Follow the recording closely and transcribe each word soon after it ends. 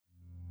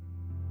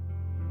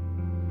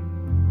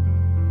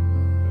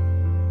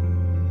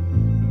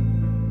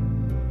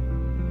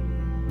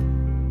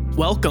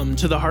Welcome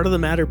to the Heart of the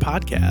Matter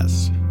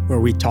podcast, where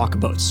we talk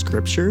about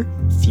scripture,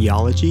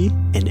 theology,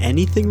 and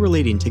anything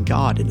relating to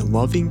God in a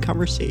loving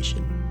conversation.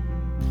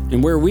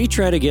 And where we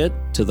try to get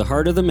to the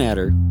heart of the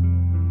matter.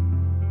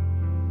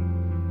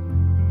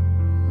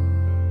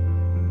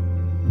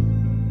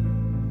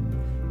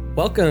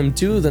 Welcome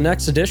to the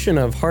next edition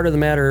of Heart of the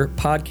Matter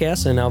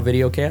podcast and now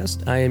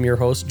videocast. I am your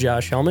host,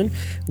 Josh Hellman.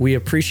 We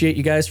appreciate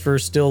you guys for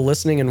still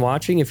listening and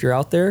watching. If you're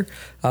out there,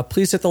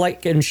 please hit the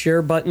like and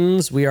share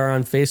buttons. We are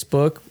on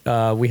Facebook.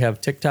 We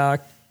have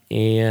TikTok,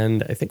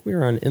 and I think we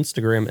are on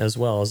Instagram as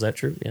well. Is that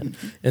true? Yeah,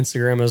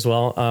 Instagram as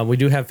well. We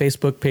do have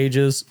Facebook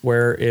pages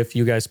where if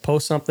you guys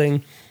post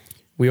something,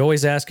 we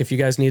always ask if you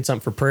guys need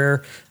something for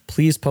prayer,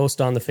 please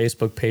post on the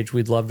Facebook page.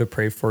 We'd love to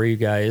pray for you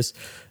guys.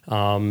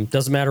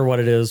 Doesn't matter what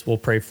it is, we'll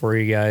pray for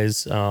you guys.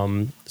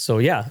 So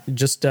yeah,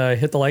 just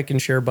hit the like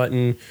and share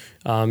button.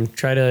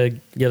 Try to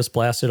get us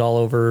blasted all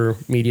over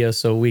media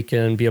so we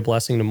can be a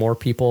blessing to more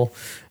people.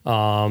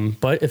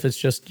 But if it's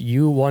just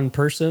you, one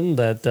person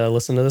that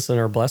listen to this and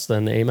are blessed,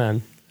 then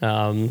amen,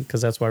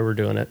 because that's why we're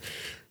doing it.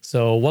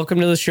 So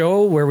welcome to the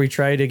show where we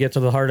try to get to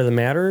the heart of the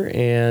matter.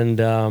 And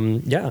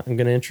I'm going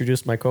to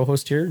introduce my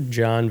co-host here,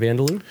 John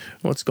Vandeloo.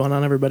 What's going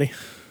on, everybody?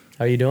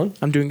 How you doing?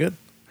 I'm doing good.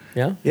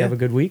 Yeah? You have a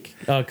good week?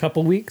 A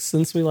couple weeks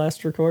since we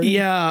last recorded?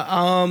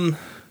 Yeah,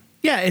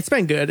 it's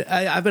been good.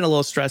 I've been a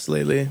little stressed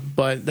lately,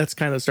 but that's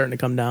kind of starting to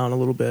come down a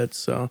little bit.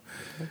 So,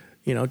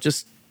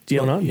 just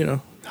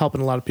dealing, helping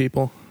a lot of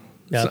people.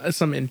 Yeah.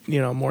 Some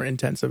more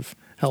intensive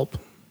help.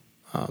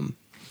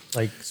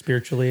 Like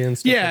spiritually and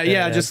stuff?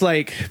 Yeah, just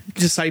like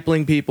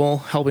discipling people,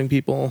 helping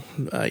people,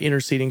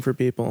 interceding for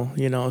people,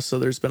 so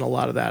there's been a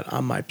lot of that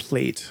on my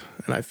plate,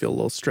 and I feel a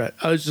little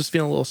stretched. I was just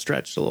feeling a little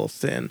stretched, a little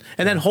thin.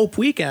 And then Hope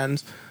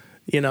Weekend,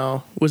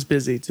 was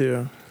busy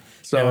too.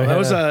 So it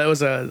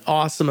was an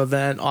awesome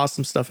event.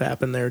 Awesome stuff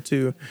happened there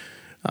too.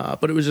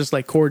 But it was just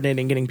like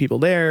coordinating, getting people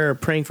there,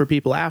 praying for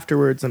people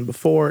afterwards and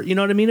before, you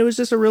know what I mean? It was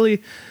just a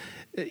really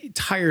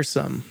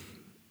tiresome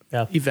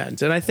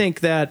event. And I think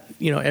that,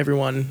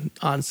 everyone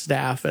on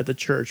staff at the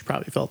church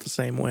probably felt the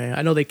same way.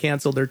 I know they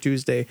canceled their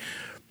Tuesday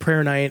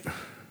prayer night.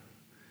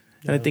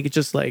 And I think it's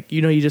just like,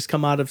 you just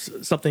come out of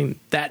something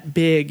that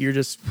big, you're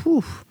just,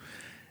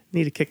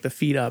 need to kick the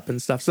feet up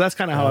and stuff. So that's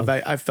kind of how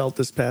I felt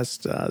this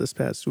past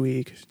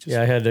week.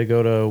 I had to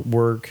go to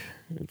work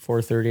at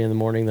 4:30 in the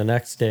morning the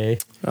next day.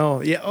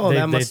 Oh, yeah. Oh,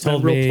 that must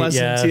have been real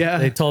pleasant. Yeah.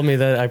 They told me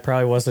that I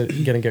probably wasn't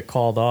going to get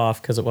called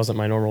off because it wasn't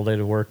my normal day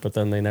to work, but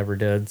then they never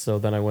did. So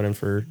then I went in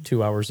for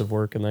 2 hours of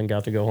work and then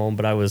got to go home.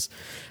 But I was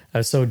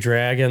so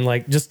dragging,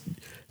 like just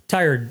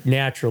tired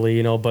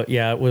naturally, but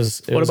yeah, it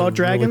was. What about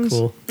dragons?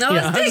 Really cool.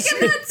 I was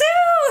thinking that too.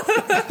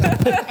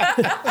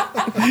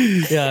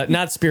 Yeah,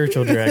 not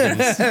spiritual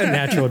dragons,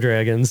 natural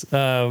dragons.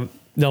 No,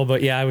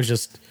 but yeah, I was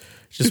just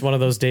one of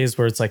those days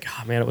where it's like,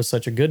 oh man, it was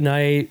such a good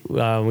night.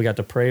 We got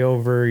to pray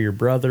over your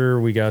brother.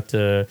 We got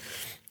to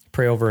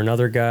pray over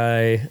another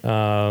guy.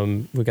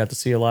 We got to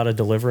see a lot of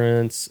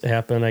deliverance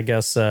happen. I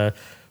guess, what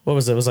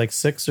was it? It was like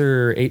 6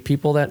 or 8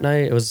 people that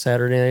night. It was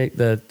Saturday night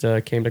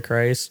that came to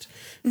Christ.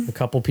 A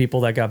couple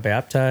people that got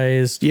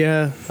baptized.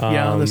 Yeah,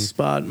 on the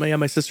spot.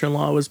 My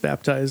sister-in-law was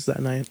baptized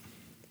that night.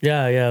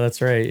 Yeah,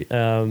 that's right.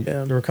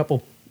 There were a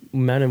couple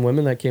men and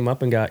women that came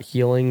up and got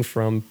healing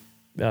from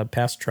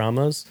past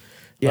traumas.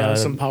 Yeah,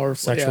 some powerful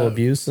sexual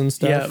abuse and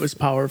stuff. Yeah, it was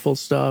powerful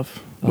stuff.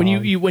 When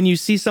you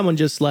see someone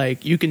just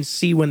like, you can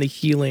see when the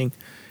healing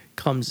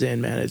comes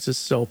in, man, it's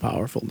just so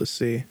powerful to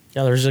see.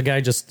 Yeah, there's a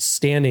guy just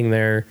standing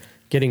there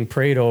getting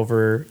prayed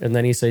over, and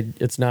then he said,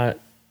 it's not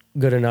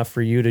good enough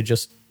for you to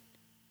just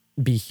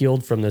be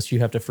healed from this.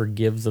 You have to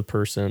forgive the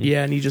person.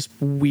 Yeah, and he just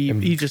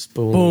weep. He just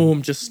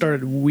just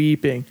started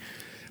weeping.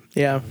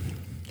 Yeah,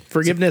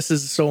 forgiveness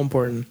is so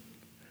important.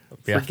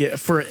 Yeah.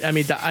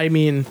 I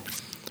mean,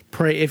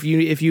 pray if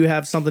you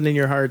have something in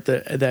your heart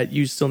that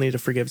you still need to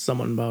forgive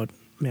someone about,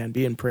 man,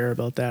 be in prayer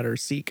about that, or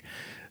seek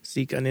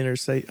an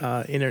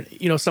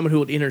someone who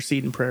will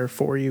intercede in prayer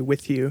for you,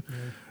 with you,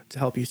 to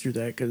help you through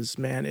that, because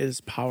man, it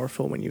is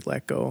powerful when you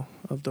let go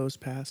of those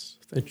past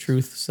things. The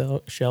truth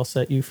shall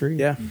set you free.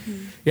 Yeah.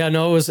 Mm-hmm. Yeah,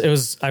 no, it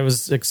was I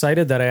was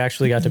excited that I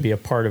actually got to be a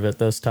part of it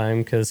this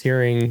time, because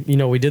hearing,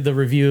 we did the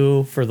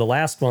review for the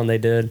last one they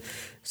did,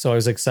 so I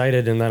was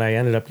excited, and then I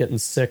ended up getting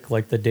sick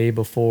like the day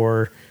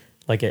before,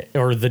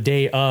 or the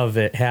day of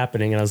it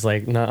happening, and I was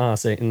like, "Nuh-uh,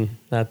 Satan,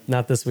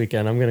 not this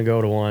weekend. I'm going to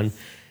go to one."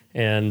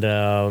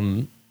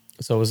 And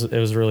so it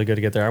was really good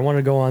to get there. I wanted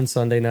to go on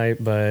Sunday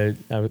night, but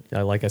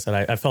like I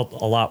said, I felt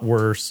a lot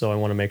worse, so I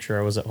want to make sure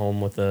I was at home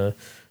with the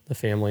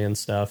family and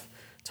stuff.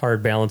 It's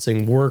hard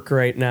balancing work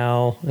right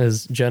now,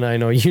 as Jenna, I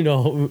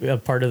know a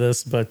part of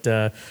this, but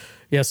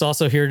yes,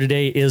 also here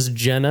today is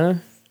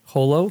Jenna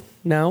Holo,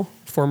 now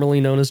formerly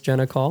known as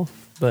Jenna Call.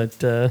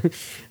 But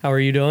how are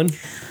you doing?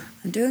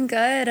 I'm doing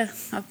good.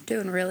 I'm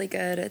doing really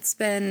good. It's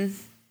been,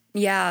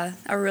 a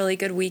really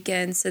good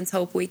weekend since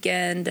Hope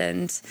Weekend,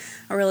 and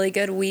a really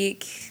good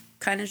week.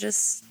 Kind of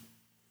just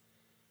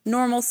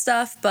normal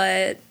stuff,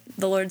 but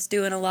the Lord's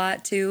doing a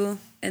lot too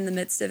in the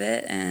midst of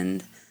it.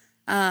 And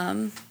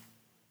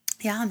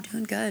Yeah, I'm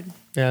doing good.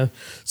 Yeah.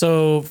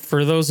 So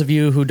for those of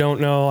you who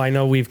don't know, I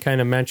know we've kind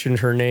of mentioned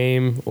her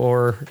name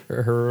or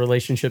her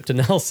relationship to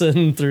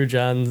Nelson through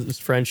John's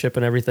friendship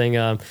and everything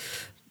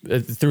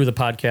through the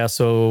podcast.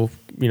 So,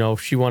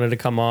 she wanted to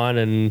come on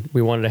and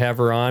we wanted to have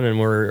her on, and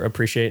we're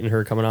appreciating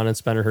her coming on and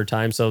spending her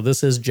time. So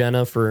this is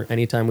Jenna for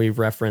anytime we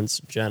reference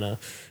Jenna,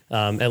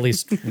 at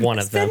least one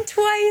of them. Been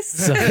twice.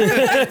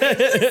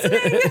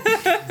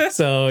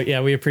 So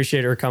yeah, we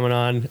appreciate her coming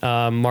on.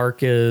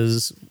 Mark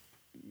is...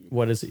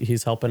 What is it?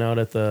 He's helping out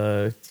at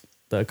the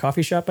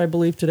coffee shop, I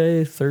believe,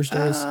 today,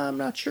 Thursdays. I'm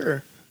not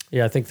sure.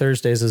 Yeah, I think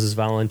Thursdays is his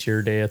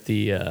volunteer day at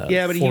the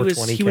but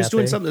he was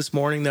doing something this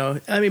morning though.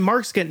 I mean,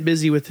 Mark's getting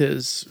busy with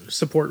his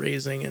support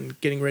raising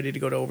and getting ready to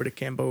go over to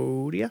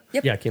Cambodia.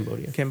 Yep. Yeah,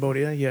 Cambodia.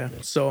 Cambodia, yeah.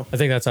 So I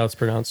think that's how it's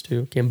pronounced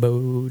too,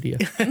 Cambodia.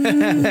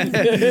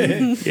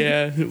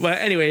 yeah. Well,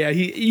 anyway, yeah.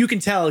 You can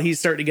tell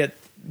he's starting to get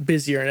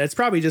busier, and it's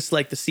probably just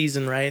like the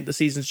season, right? The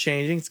season's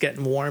changing. It's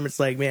getting warm. It's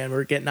like, man,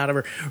 we're getting out of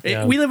our.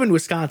 Yeah. We live in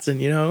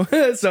Wisconsin,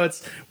 so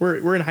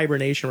we're in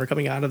hibernation. We're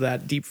coming out of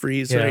that deep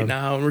freeze right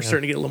now, and we're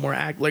starting to get a little more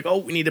active. Like,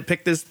 we need to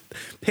pick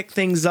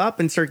things up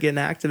and start getting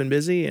active and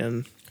busy.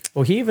 And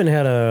well, he even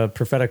had a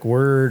prophetic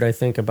word, I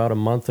think, about a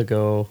month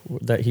ago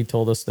that he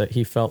told us that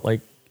he felt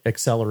like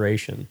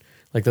acceleration.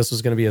 Like this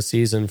was going to be a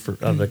season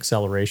of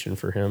acceleration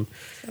for him.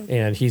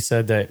 And he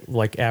said that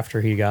like after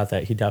he got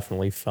that, he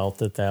definitely felt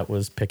that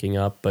was picking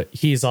up. But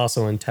he's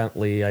also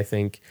intently, I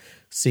think,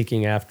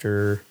 seeking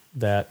after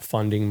that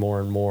funding more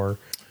and more.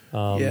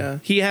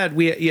 we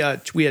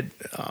had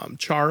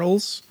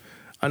Charles,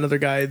 another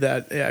guy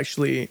that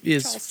actually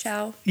is Charles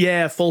Chow.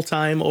 Yeah, full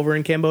time over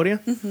in Cambodia.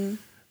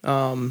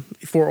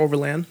 For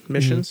Overland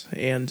Missions.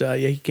 And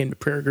he came to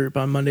prayer group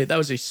on Monday. That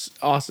was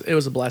awesome. It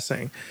was a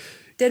blessing.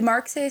 Did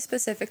Mark say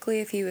specifically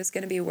if he was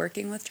going to be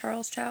working with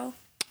Charles Chow?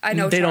 I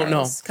know they Charles, don't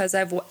know because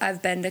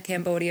I've been to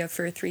Cambodia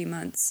for 3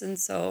 months, and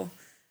so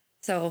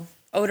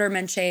Oder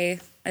Menche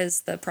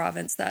is the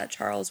province that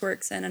Charles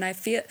works in, and I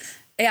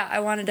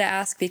wanted to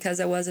ask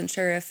because I wasn't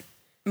sure if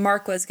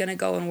Mark was going to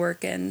go and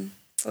work in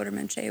Oder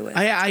Menche with.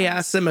 I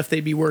asked them if they'd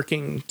be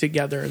working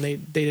together, and they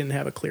didn't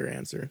have a clear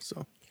answer.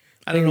 So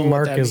I don't know.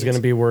 Mark what that is going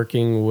to be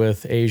working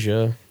with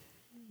Asia.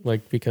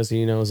 Like, because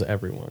he knows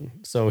everyone.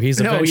 So he's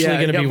eventually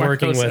going to be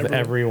working with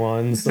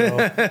everyone.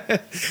 So,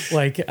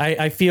 like,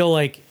 I feel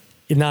like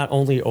not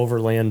only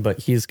Overland, but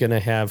he's going to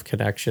have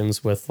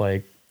connections with,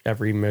 like,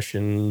 every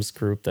missions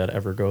group that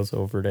ever goes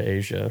over to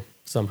Asia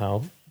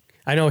somehow.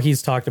 I know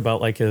he's talked about,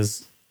 like,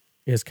 his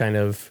kind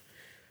of,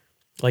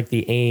 like,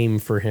 the aim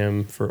for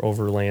him for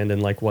Overland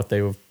and, like, what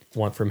they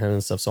want from him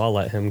and stuff. So I'll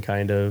let him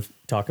kind of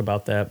talk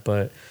about that.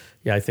 But,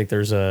 yeah, I think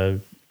there's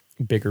a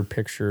bigger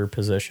picture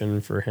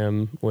position for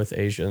him with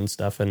Asia and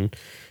stuff, and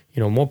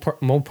more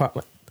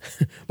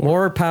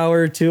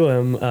power to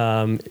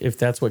him. If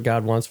that's what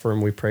God wants for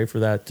him, we pray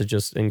for that to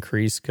just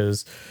increase,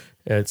 because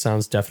it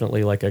sounds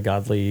definitely like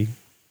a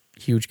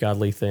huge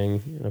godly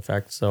thing in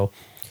effect. So,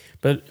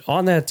 but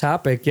on that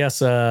topic,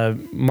 yes,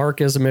 Mark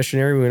is a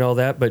missionary. We know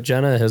that, but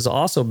Jenna has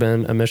also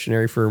been a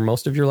missionary for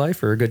most of your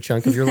life, or a good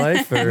chunk of your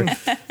life. Or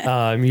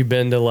you've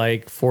been to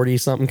like 40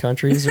 something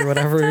countries or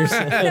whatever.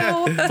 So,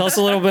 tell us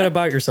a little bit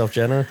about yourself,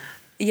 Jenna.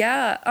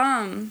 Yeah,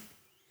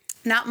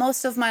 not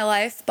most of my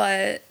life,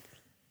 but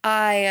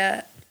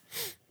I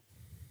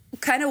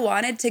kind of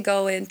wanted to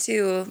go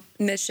into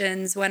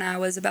missions when I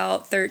was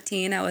about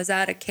 13. I was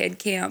at a kid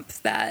camp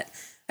that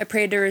I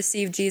prayed to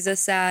receive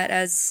Jesus at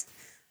as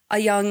a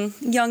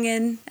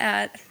youngin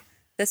at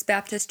this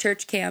Baptist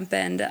church camp,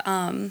 and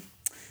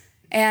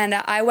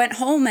I went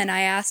home and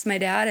I asked my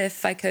dad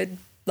if I could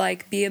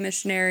like be a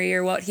missionary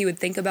or what he would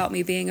think about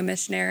me being a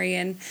missionary,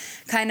 and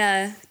kind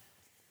of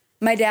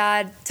my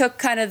dad took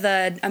kind of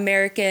the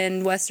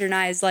American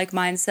westernized like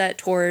mindset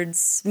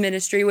towards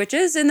ministry, which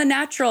is in the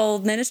natural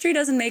ministry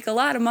doesn't make a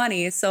lot of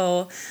money.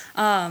 So,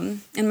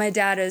 and my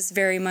dad is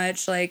very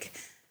much like,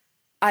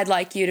 I'd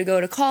like you to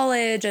go to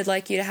college. I'd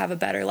like you to have a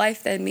better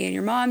life than me and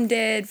your mom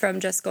did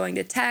from just going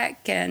to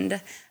tech and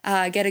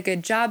get a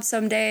good job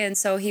someday. And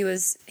so he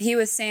was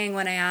saying,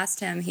 when I asked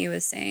him, he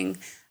was saying,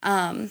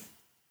 I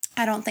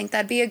don't think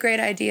that'd be a great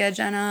idea,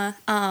 Jenna.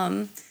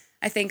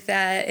 I think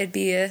that it'd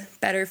be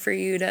better for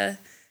you to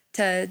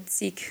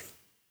seek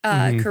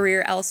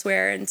career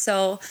elsewhere. And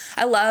so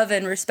I love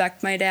and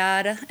respect my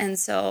dad. And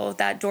so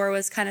that door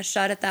was kind of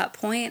shut at that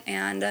point.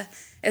 And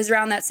it was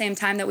around that same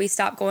time that we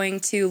stopped going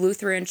to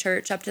Lutheran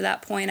church. Up to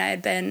that point, I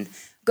had been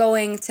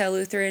going to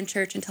Lutheran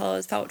church until I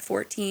was about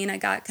 14. I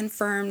got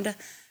confirmed.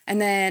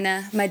 And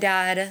then my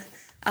dad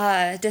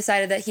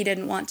decided that he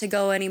didn't want to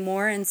go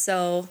anymore. And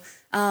so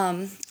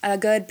a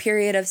good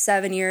period of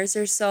 7 years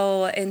or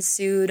so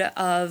ensued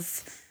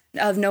of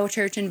no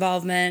church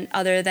involvement,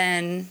 other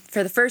than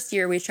for the first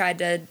year we tried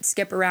to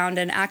skip around.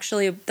 And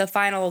actually the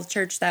final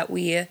church that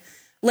we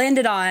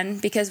landed on,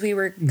 because we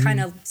were kind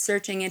of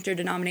searching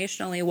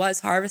interdenominationally,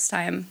 was Harvest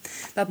Time.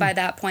 But by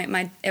that point,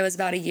 it was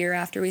about a year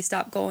after we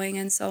stopped going.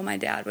 And so my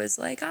dad was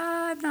like,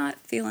 I'm not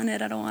feeling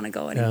it. I don't want to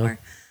go anymore.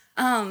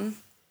 And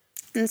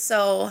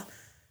so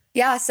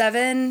Yeah,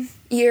 7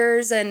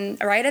 years. And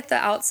right at the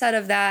outset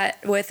of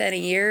that, within a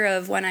year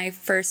of when I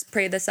first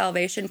prayed the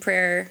salvation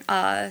prayer,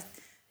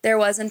 there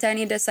wasn't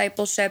any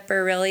discipleship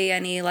or really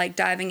any like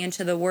diving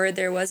into the word.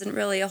 There wasn't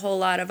really a whole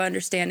lot of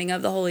understanding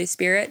of the Holy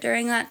Spirit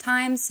during that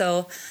time.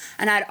 So,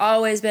 and I'd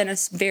always been a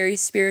very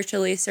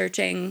spiritually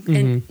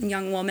searching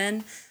young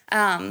woman,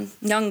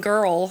 young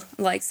girl.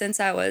 Like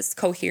since I was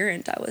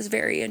coherent, I was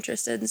very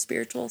interested in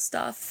spiritual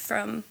stuff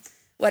from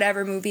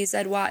whatever movies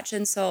I'd watch.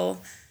 And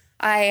so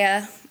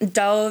I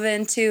dove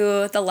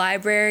into the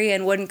library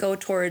and wouldn't go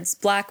towards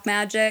black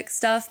magic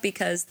stuff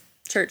because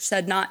church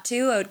said not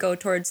to. I would go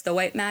towards the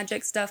white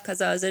magic stuff because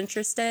I was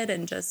interested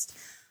in just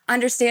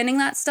understanding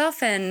that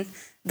stuff. And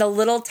the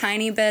little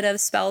tiny bit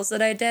of spells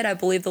that I did, I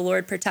believe the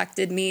Lord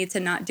protected me to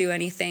not do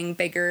anything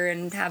bigger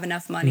and have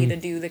enough money to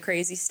do the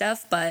crazy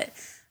stuff. But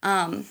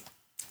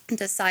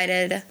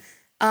decided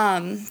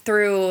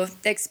through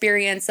the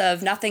experience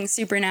of nothing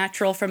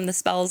supernatural from the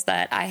spells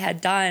that I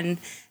had done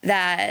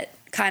that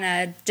kind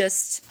of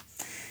just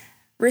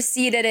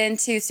receded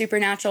into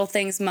supernatural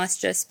things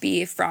must just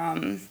be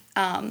from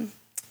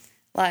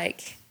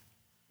like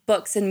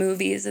books and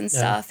movies and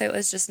stuff. Yeah. It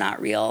was just not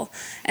real.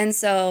 And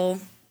so,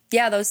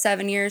 yeah, those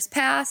 7 years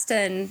passed.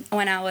 And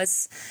when I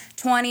was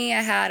 20,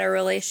 I had a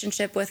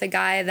relationship with a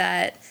guy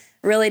that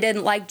really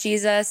didn't like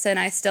Jesus. And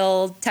I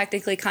still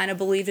technically kind of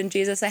believed in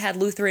Jesus. I had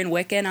Lutheran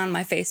Wiccan on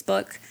my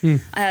Facebook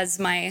as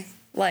my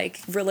like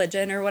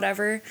religion or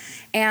whatever.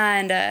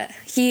 And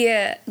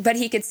but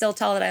he could still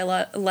tell that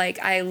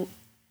I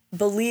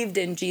believed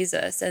in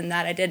Jesus and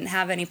that I didn't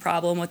have any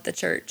problem with the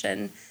church.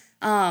 And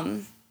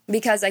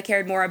because I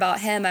cared more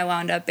about him, I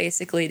wound up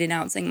basically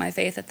denouncing my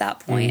faith at that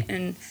point.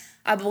 And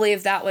I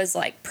believe that was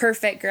like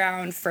perfect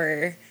ground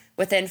for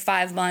within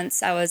 5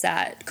 months, I was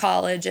at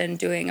college and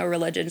doing a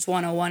religions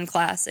 101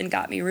 class and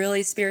got me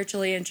really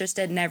spiritually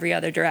interested in every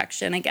other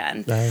direction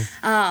again.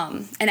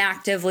 And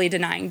actively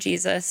denying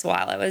Jesus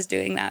while I was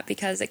doing that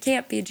because it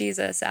can't be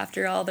Jesus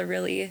after all the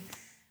really,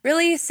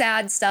 really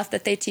sad stuff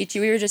that they teach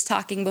you. We were just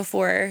talking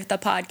before the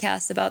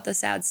podcast about the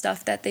sad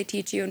stuff that they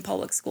teach you in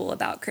public school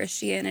about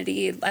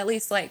Christianity, at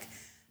least like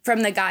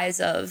from the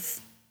guise of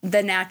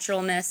the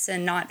naturalness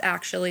and not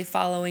actually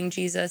following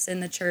Jesus in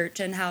the church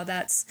and how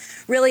that's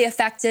really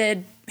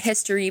affected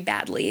history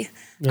badly.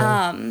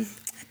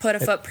 Put a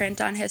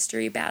footprint on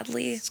history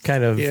badly. It's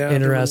kind of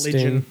interesting. The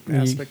religion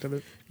aspect of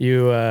it.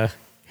 You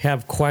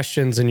have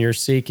questions and you're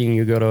seeking,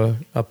 you go to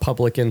a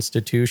public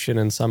institution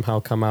and somehow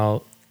come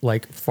out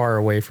like far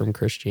away from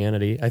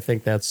Christianity. I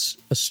think that's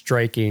a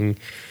striking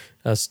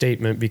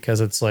statement because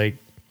it's like,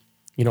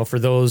 you know, for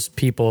those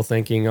people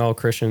thinking, oh,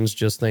 Christians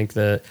just think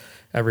that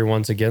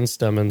everyone's against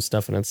them and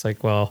stuff. And it's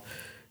like, well,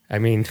 I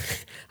mean,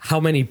 how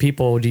many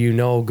people do you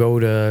know go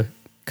to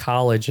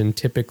college and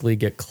typically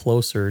get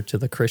closer to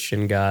the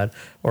Christian God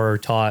or are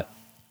taught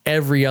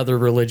every other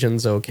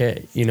religion's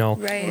okay, you know?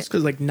 Right. Well, it's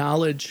because like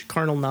knowledge,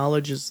 carnal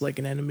knowledge is like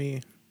an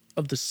enemy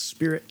of the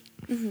spirit,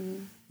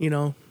 you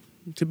know?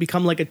 To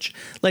become like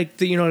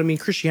you know what I mean?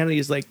 Christianity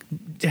is like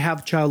to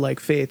have childlike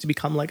faith, to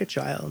become like a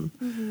child,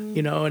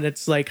 you know, and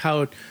it's like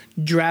how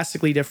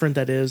drastically different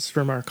that is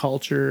from our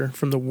culture,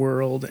 from the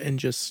world, and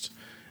just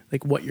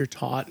like what you're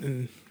taught.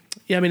 And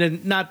yeah, I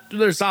mean,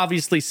 there's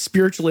obviously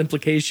spiritual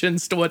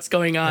implications to what's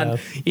going on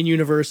in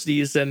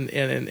universities and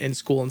in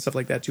school and stuff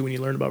like that too, when you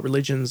learn about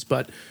religions.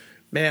 But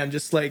man,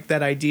 just like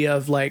that idea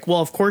of like, well,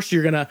 of course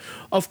you're gonna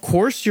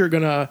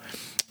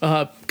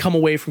come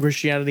away from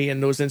Christianity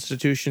and those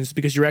institutions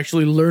because you're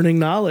actually learning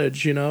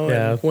knowledge, you know?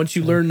 Yeah. And once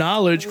you learn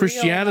knowledge,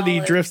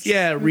 Christianity drifts.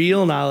 Yeah.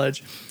 Real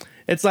knowledge.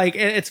 It's like,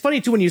 it's funny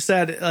too, when you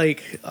said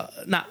like,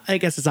 I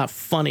guess it's not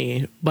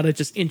funny, but it's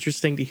just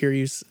interesting to hear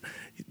you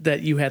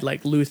that you had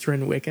like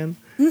Lutheran Wiccan.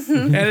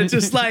 And it's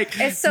just like,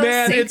 it's so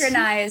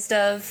synchronized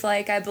of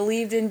like, I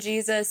believed in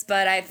Jesus,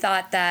 but I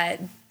thought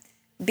that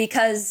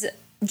because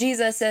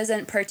Jesus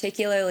isn't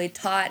particularly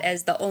taught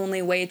as the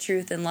only way,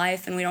 truth, and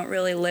life, and we don't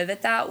really live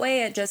it that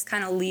way. It just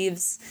kind of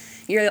leaves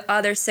your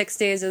other 6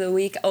 days of the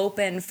week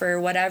open for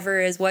whatever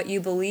is what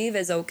you believe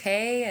is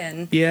okay.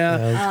 And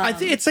I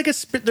think it's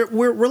like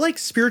we're like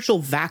spiritual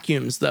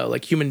vacuums though,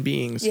 like human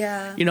beings.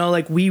 Yeah, you know,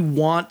 like we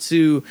want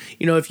to,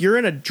 you know, if you're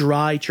in a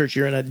dry church,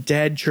 you're in a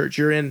dead church,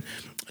 you're in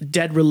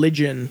dead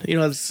religion, you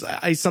know, it's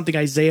something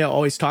Isaiah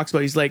always talks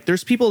about. He's like,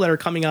 there's people that are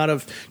coming out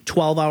of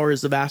 12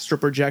 hours of astral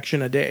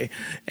projection a day,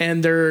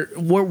 and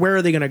where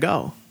are they going to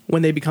go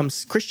when they become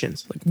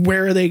Christians? Like,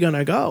 where are they going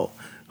to go?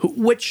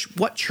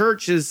 What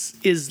church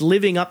is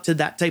living up to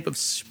that type of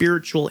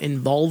spiritual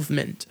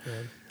involvement?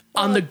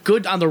 On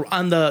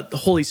the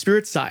Holy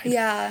Spirit side.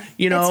 Yeah.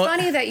 You know, it's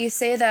funny that you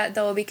say that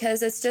though,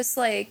 because it's just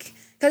like,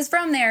 because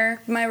from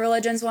there, my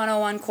Religions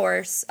 101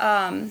 course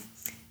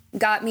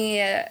got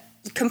me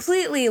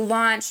completely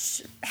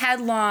launched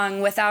headlong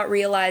without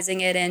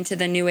realizing it into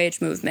the New Age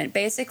movement.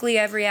 Basically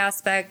every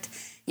aspect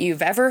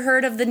you've ever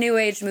heard of the New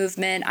Age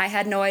movement. I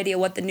had no idea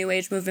what the New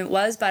Age movement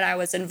was, but I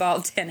was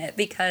involved in it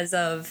because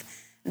of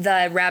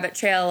the rabbit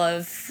trail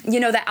of, you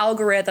know, the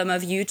algorithm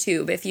of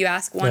YouTube. If you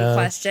ask one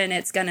question,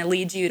 it's going to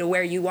lead you to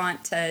where you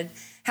want to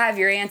have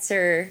your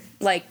answer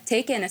like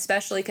taken,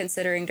 especially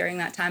considering during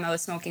that time I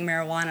was smoking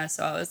marijuana.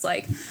 So I was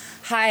like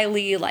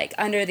highly like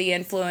under the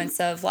influence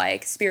of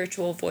like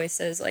spiritual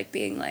voices, like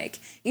being like,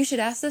 you should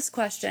ask this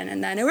question.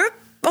 And then oh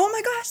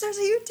my gosh, there's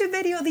a YouTube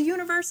video. The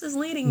universe is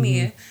leading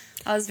me.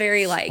 I was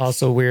very like...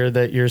 Also weird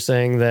that you're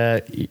saying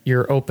that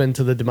you're open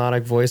to the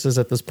demonic voices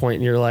at this point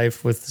in your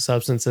life with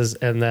substances,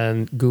 and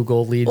then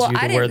Google leads you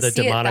to where the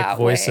demonic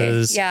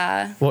voices...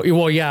 Yeah.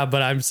 Well, yeah,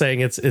 but I'm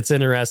saying it's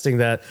interesting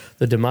that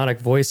the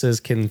demonic voices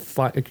can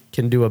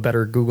do a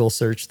better Google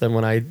search than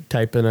when I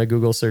type in a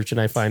Google search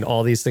and I find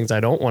all these things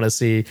I don't want to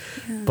see,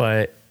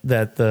 but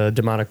that the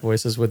demonic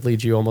voices would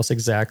lead you almost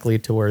exactly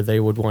to where they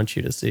would want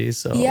you to see.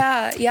 So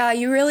yeah,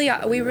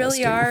 we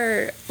really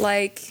are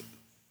like,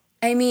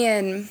 I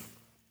mean,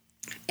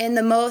 in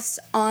the most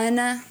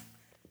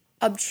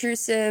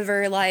unobtrusive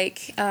or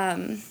like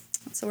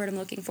what's the word I'm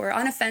looking for?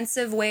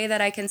 Unoffensive way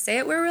that I can say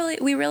it. We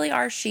really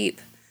are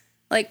sheep.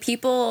 Like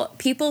people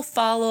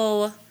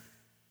follow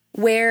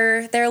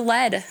where they're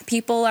led.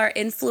 People are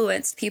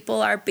influenced.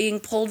 People are being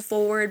pulled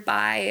forward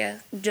by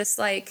just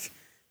like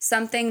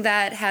something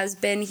that has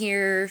been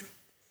here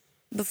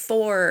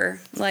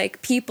before.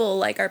 Like people,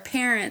 like our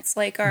parents,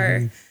 like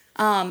our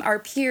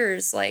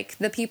peers, like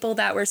the people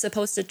that we're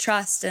supposed to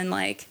trust, and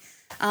like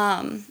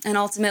and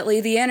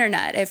ultimately the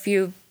internet.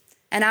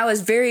 And I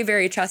was very,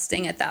 very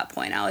trusting at that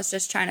point. I was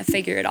just trying to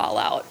figure it all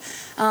out.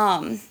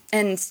 And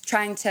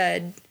trying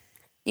to,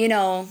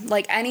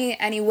 like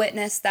any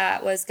witness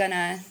that was going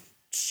to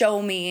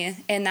show me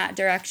in that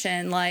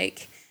direction,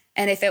 like,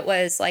 and if it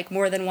was like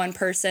more than one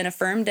person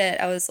affirmed it,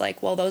 I was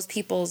like, well, those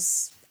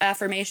people's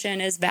affirmation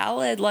is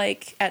valid,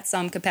 like at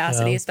some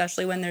capacity,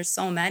 especially when there's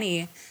so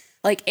many.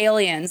 Like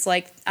aliens,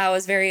 like I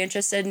was very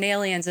interested in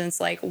aliens, and it's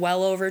like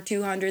well over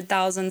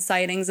 200,000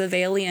 sightings of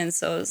aliens.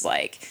 So it was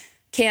like,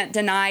 can't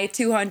deny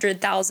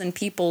 200,000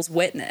 people's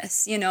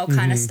witness,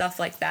 kind of stuff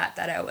like that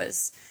I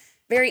was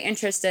very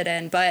interested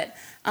in. But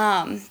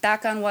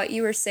back on what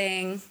you were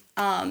saying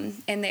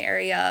in the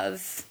area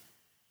of,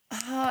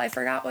 I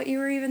forgot what you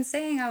were even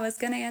saying. I was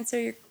going to answer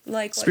your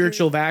like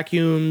spiritual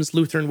vacuums,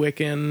 Lutheran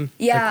Wiccan.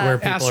 Yeah. Like where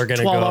people are going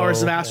to 12 go.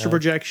 hours of astral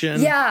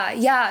projection.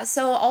 Yeah.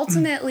 So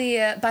ultimately,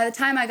 by the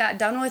time I got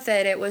done with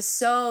it, it was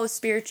so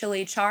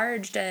spiritually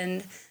charged,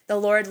 and the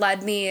Lord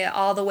led me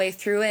all the way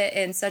through it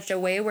in such a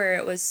way where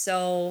it was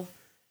so,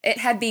 it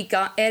had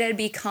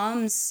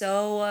become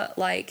so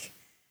like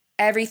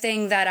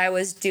everything that I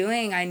was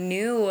doing, I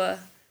knew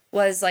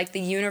was like the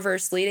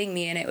universe leading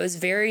me, and it was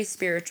very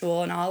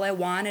spiritual, and all I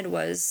wanted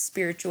was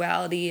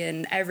spirituality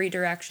in every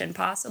direction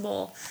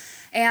possible.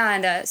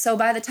 And so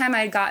by the time I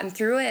had gotten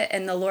through it,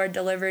 and the Lord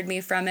delivered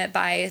me from it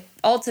by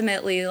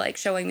ultimately like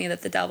showing me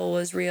that the devil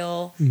was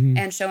real,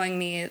 and showing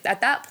me at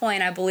that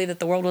point, I believe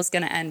that the world was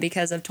going to end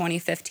because of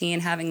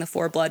 2015 having the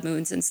 4 blood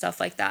moons and stuff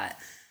like that.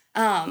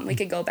 We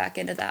could go back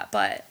into that,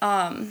 but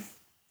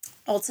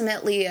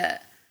ultimately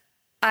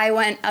I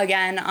went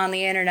again on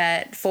the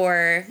internet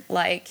for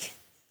like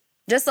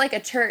just like a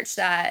church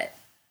that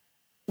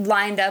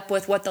lined up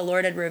with what the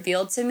Lord had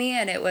revealed to me.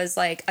 And it was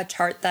like a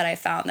chart that I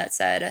found that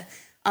said,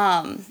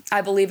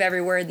 I believe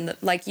every word, in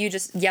like you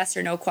just yes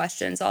or no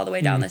questions all the way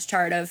down this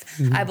chart of,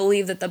 I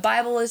believe that the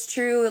Bible is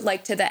true,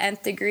 like to the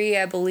nth degree.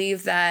 I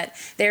believe that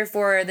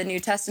therefore the New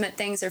Testament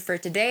things are for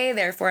today.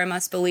 Therefore I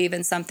must believe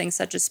in something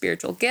such as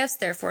spiritual gifts.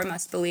 Therefore I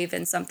must believe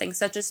in something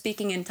such as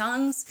speaking in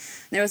tongues.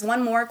 And there was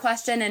one more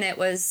question, and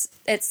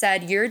it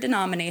said, your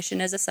denomination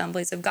is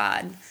Assemblies of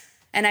God.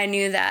 And I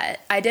knew that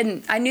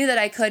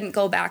I couldn't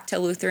go back to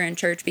Lutheran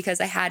church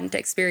because I hadn't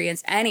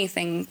experienced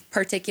anything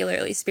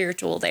particularly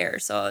spiritual there.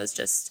 So I was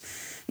just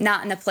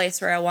not in a place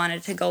where I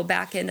wanted to go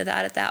back into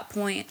that at that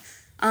point.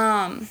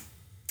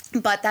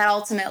 But that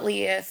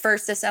ultimately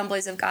first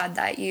Assemblies of God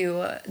that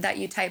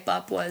you type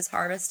up was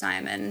Harvest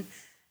Time. And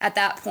at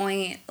that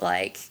point,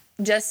 like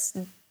just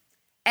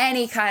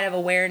any kind of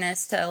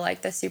awareness to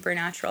like the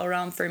supernatural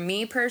realm for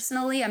me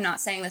personally. I'm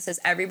not saying this is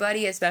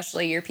everybody,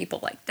 especially your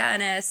people like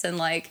Dennis and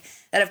like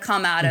that have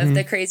come out of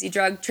the crazy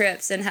drug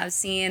trips and have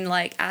seen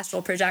like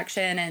astral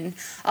projection and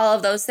all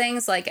of those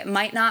things. Like it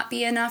might not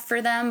be enough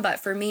for them, but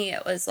for me,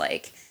 it was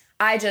like,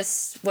 I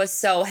just was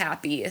so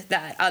happy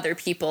that other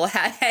people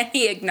had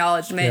any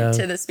acknowledgement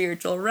to the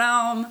spiritual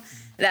realm,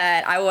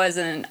 that I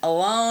wasn't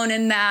alone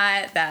in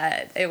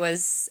that it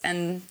was,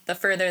 and the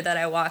further that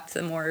I walked,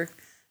 the more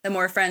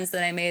friends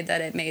that I made,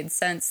 that it made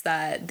sense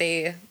that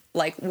they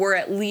like were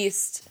at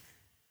least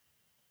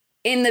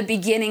in the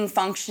beginning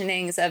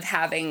functionings of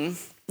having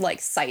like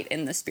sight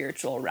in the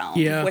spiritual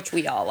realm, which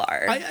we all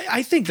are.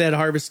 I think that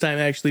Harvest Time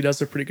actually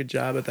does a pretty good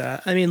job at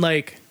that. I mean,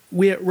 like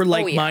we're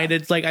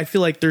like-minded. Like I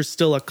feel like there's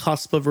still a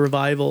cusp of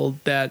revival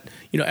that,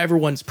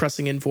 everyone's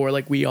pressing in for,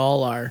 like we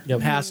all are.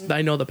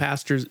 I know the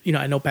pastors,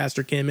 I know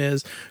Pastor Kim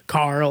is,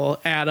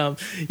 Carl, Adam,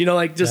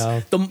 like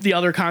just the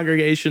other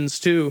congregations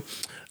too.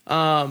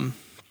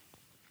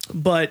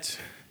 But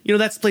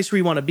that's the place where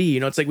you want to be.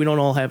 It's like we don't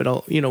all have it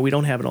all. We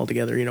don't have it all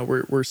together.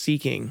 We're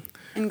seeking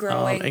and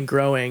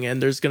growing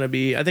and there's going to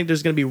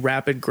be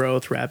rapid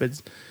growth,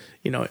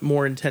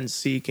 more intense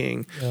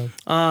seeking.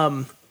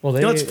 Well,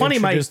 they You know, it's funny,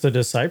 introduced the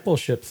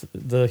discipleship,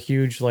 the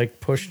huge like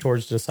push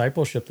towards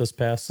discipleship this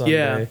past Sunday.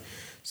 Yeah.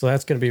 So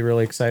that's going to be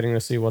really exciting to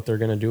see what they're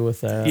going to do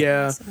with that.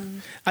 Yeah.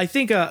 Awesome. I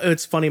think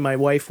it's funny. My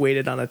wife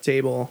waited on a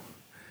table.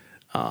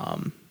 I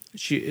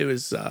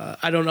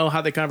don't know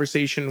how the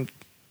conversation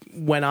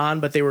went on,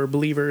 but they were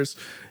believers,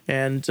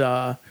 and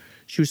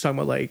she was talking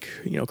about like,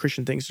 you know,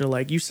 Christian things. And they're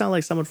like, you sound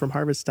like someone from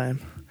Harvest Time.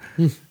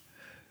 Do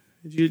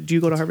you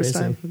go to Harvest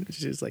crazy. Time?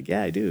 She was like,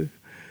 yeah, I do.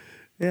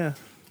 Yeah.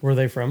 Were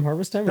they from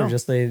Harvest Time or No.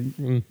 just they?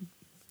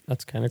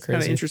 That's kind of Kind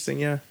crazy. of interesting,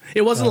 yeah.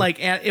 It wasn't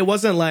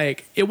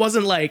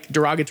like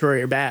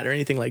derogatory or bad or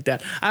anything like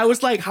that. I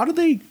was like, how do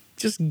they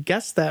just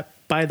guess that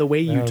by the way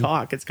you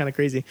talk? It's kind of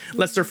crazy.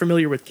 Unless they're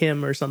familiar with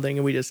Kim or something,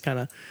 and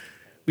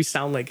we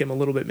sound like him a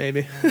little bit,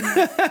 maybe.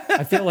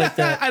 I feel like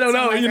that. I don't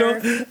know. Sound You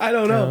like know, I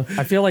don't know.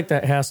 I feel like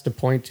that has to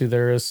point to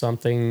there is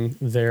something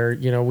there.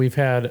 You know, we've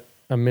had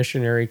a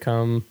missionary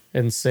come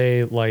and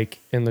say, like,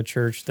 in the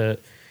church that,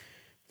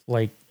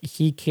 like,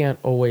 he can't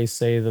always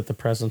say that the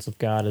presence of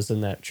God is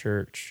in that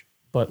church.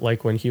 But,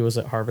 like, when he was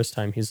at Harvest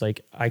Time, he's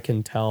like, I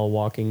can tell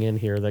walking in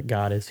here that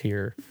God is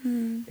here.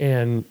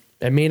 And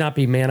it may not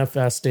be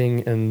manifesting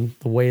in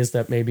the ways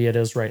that maybe it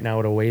is right now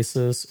at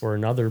Oasis or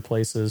in other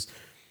places.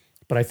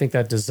 But I think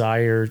that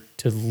desire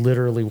to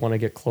literally want to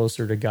get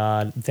closer to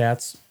God,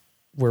 that's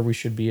where we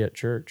should be at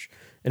church.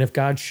 And if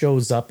God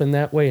shows up in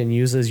that way and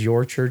uses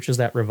your church as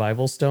that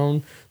revival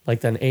stone,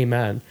 like, then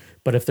amen.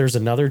 But if there's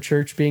another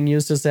church being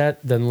used as that,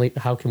 then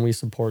how can we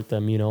support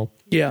them, you know?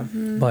 Yeah.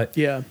 But,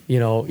 Yeah. you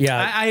know,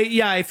 yeah.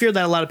 I fear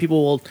that a lot of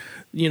people will,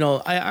 you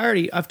know,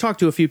 I've talked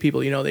to a few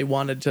people, you know, they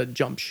wanted to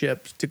jump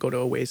ship to go to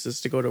Oasis,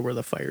 to go to where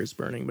the fire is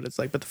burning. But it's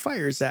like, but the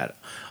fire's at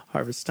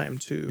Harvest Time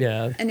too.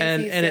 Yeah. And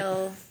if you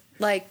feel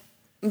like,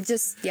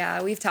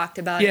 we've talked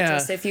about it.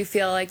 Just if you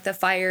feel like the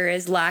fire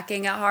is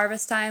lacking at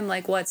Harvest Time,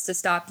 like, what's to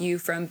stop you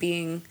from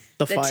being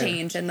the fire.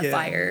 change in the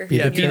fire? Be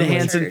Be the the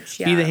hands and church,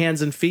 be the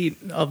hands and feet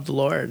of the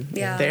Lord.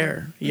 Yeah.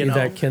 There, you Be know.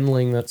 that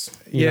kindling that's,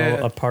 you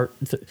know, a part.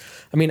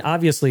 I mean,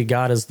 obviously,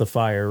 God is the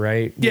fire,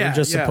 right? Yeah, We're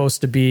just yeah.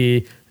 supposed to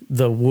be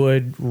the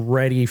wood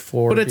ready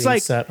for But it's being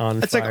like set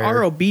on it's fire. like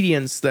our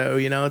obedience, though.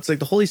 You know, it's like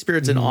the Holy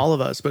Spirit's in all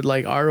of us, but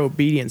like our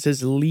obedience,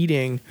 His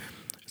leading.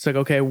 It's like,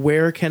 okay,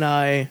 where can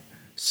I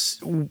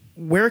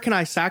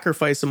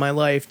sacrifice in my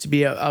life to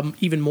be a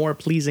even more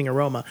pleasing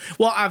aroma?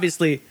 Well,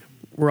 obviously,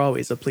 we're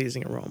always a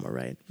pleasing aroma,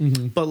 right?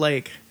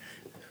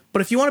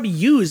 But if you want to be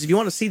used, if you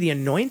want to see the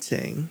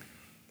anointing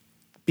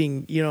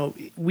being, you know,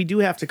 we do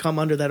have to come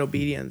under that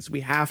obedience.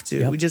 We have to.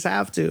 Yep. We just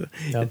have to.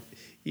 Yep.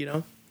 You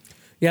know.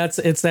 Yeah,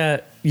 it's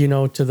that, you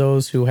know, to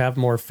those who have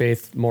more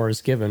faith, more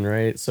is given,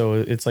 right? So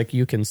it's like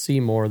you can see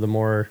more the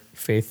more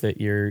faith that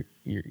you're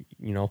you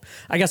know.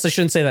 I guess I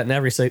shouldn't say that in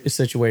every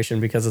situation,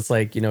 because it's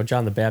like, you know,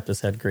 John the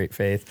Baptist had great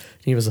faith.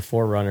 He was a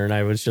forerunner, and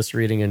I was just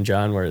reading in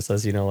John where it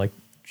says, you know, like,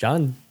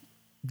 John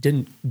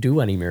didn't do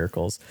any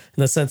miracles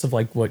in the sense of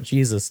like what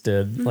Jesus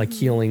did, like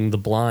healing the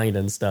blind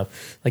and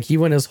stuff. Like, he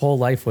went his whole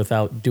life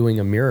without doing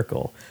a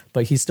miracle,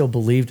 but he still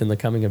believed in the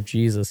coming of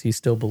Jesus. He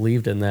still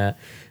believed in that.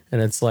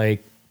 And it's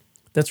like,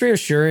 that's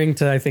reassuring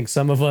to, I think,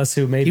 some of us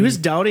who maybe He was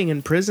doubting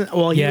in prison.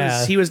 Well,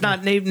 Yeah. he was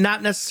not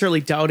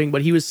necessarily doubting,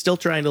 but he was still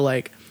trying to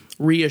like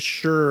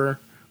reassure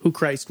who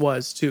Christ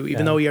was too,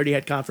 even though he already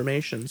had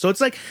confirmation. So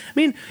it's like, I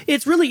mean,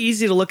 it's really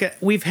easy to look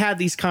at. We've had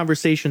these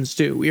conversations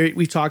too.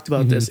 We've talked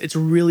about this. It's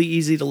really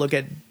easy to look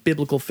at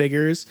biblical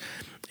figures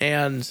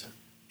and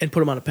put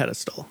them on a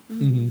pedestal.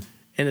 And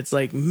it's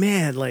like,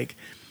 man, like,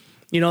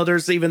 you know, there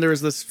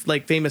was this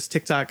like famous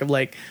TikTok of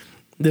like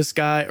this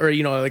guy, or,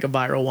 you know, like a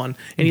viral one,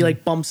 and he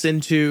like bumps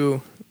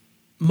into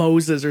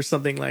Moses or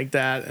something like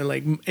that,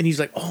 and he's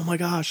like, oh my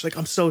gosh, like,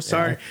 I'm so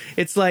sorry.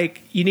 It's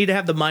like, you need to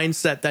have the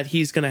mindset that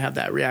he's gonna have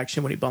that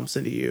reaction when he bumps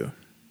into you.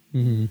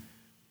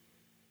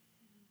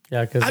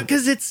 yeah,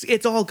 Because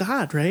it's all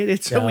God, right?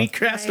 It's we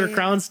cast our Right.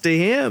 crowns to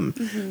Him.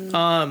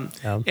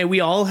 And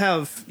we all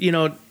have, you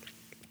know.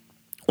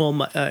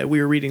 Well, we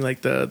were reading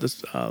like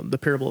the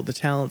parable of the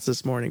talents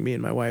this morning, me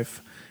and my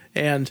wife,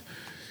 and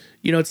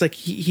you know, it's like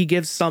he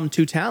gives some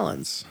 2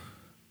 talents.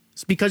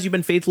 It's because you've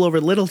been faithful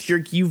over little,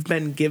 you've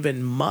been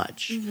given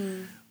much.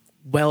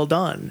 Well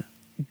done,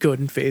 good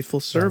and faithful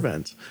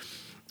servant.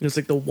 It's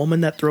like the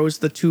woman that throws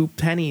the 2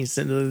 pennies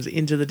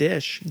into the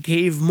dish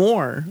gave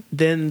more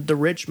than the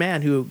rich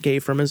man who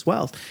gave from his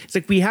wealth. It's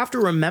like we have to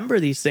remember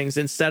these things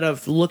instead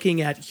of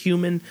looking at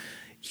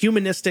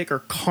humanistic or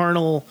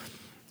carnal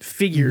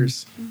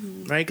figures,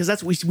 right? Because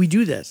that's we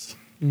do this.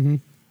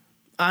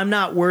 I'm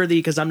not worthy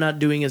because I'm not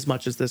doing as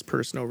much as this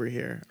person over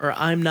here, or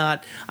I'm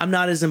not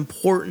as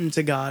important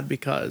to God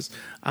because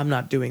I'm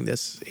not doing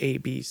this A,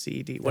 B,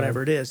 C, D,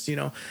 whatever it is, you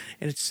know.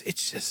 And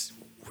it's just,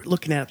 we're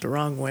looking at it the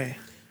wrong way.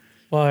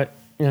 But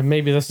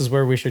maybe this is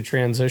where we should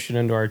transition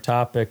into our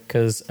topic,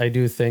 because I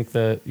do think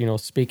that, you know,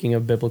 speaking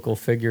of biblical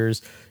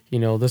figures, you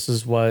know, this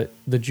is what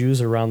the Jews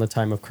around the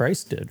time of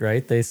Christ did,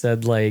 right? They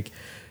said, like,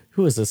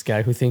 who is this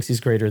guy who thinks he's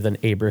greater than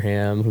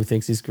Abraham, who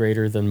thinks he's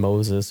greater than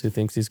Moses, who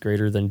thinks he's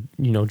greater than,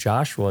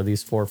 Joshua,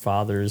 these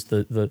forefathers,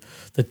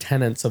 the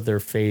tenets of their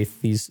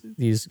faith,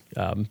 these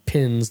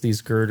pins,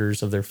 these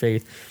girders of their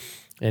faith.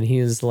 And he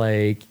is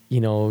like,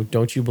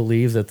 don't you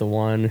believe that the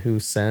one who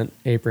sent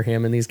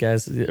Abraham and these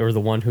guys, or the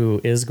one who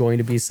is going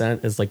to be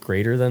sent, is like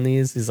greater than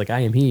these? He's like, I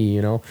am he,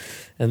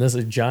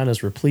 And John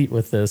is replete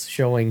with this,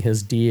 showing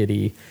his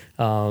deity,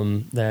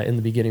 that in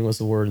the beginning was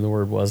the Word, and the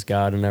Word was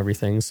God, and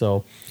everything.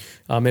 So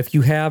if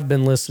you have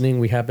been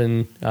listening, we have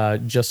been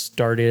just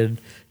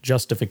started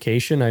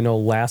justification. I know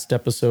last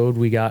episode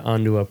we got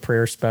onto a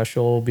prayer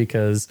special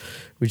because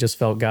we just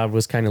felt God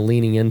was kind of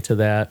leaning into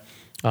that.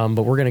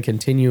 But we're going to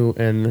continue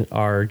in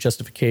our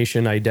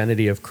Justification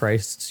Identity of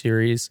Christ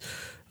series.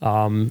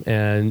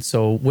 And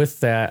so with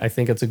that, I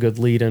think it's a good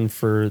lead-in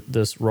for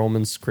this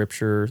Romans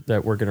scripture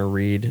that we're going to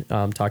read,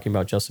 talking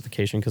about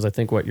justification, because I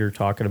think what you're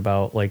talking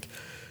about, like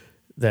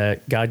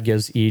that God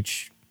gives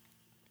each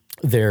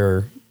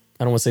their,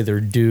 I don't want to say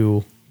their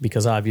due,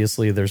 because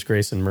obviously there's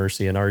grace and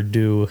mercy, and our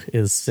due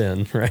is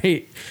sin,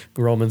 right?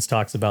 Romans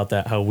talks about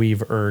that, how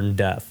we've earned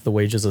death. The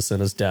wages of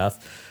sin is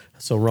death.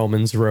 So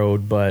Romans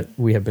road, but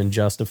we have been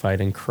justified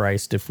in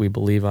Christ if we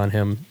believe on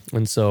him.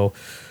 And so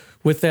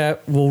with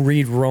that, we'll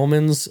read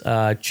Romans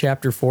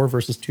chapter 4,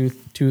 verses 2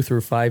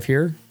 through 5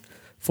 here.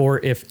 For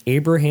if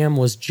Abraham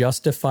was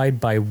justified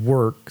by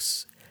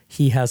works,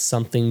 he has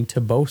something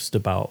to boast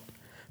about,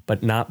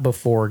 but not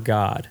before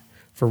God.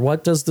 For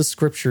what does the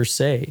scripture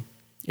say?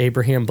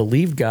 Abraham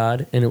believed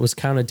God, and it was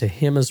counted to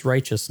him as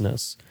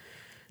righteousness.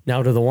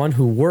 Now to the one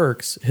who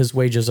works, his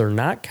wages are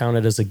not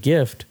counted as a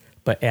gift,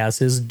 but as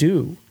his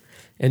due.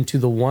 And to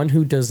the one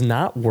who does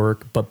not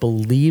work, but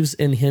believes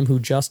in him who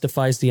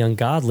justifies the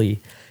ungodly,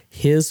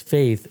 his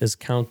faith is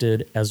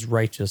counted as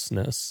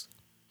righteousness.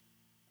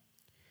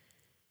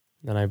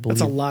 And I believe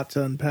that's a lot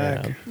to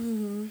unpack. Yeah.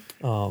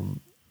 Mm-hmm.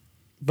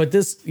 But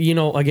this,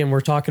 again, we're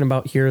talking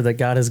about here that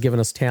God has given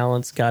us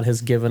talents. God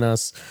has given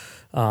us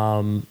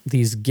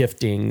these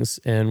giftings,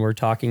 and we're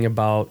talking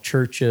about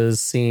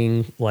churches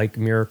seeing like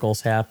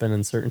miracles happen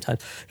in certain times.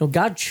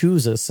 God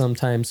chooses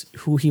sometimes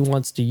who he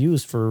wants to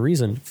use for a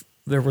reason.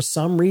 There was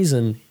some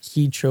reason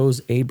he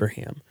chose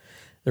Abraham.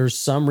 There's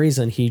some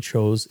reason he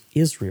chose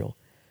Israel.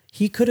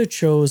 He could have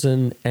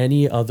chosen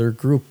any other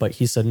group, but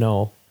he said,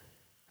 no,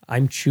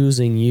 I'm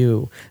choosing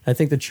you. I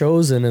think The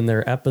Chosen, in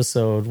their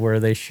episode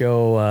where they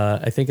show,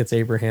 I think it's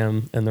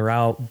Abraham, and they're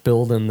out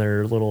building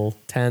their little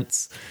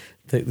tents.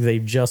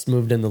 They've just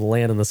moved into the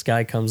land, and this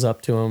guy comes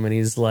up to him, and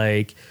he's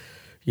like,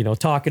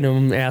 talking to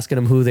them, asking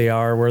them who they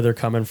are, where they're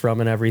coming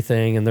from and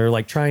everything. And they're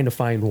like trying to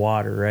find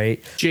water,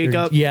 right?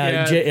 Jacob.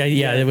 Yeah,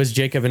 it was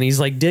Jacob. And he's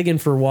like digging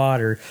for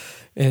water.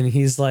 And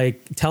he's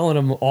like telling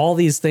them all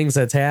these things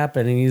that's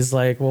happened. And he's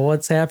like, well,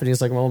 what's happened? He's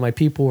like, well, my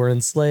people were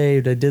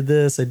enslaved. I did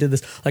this.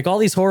 Like all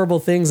these horrible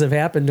things have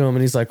happened to him.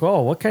 And he's like,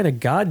 oh, what kind of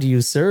God do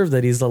you serve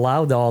that he's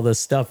allowed all this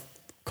stuff?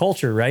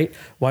 Culture, right?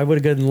 Why would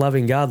a good and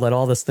loving God let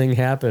all this thing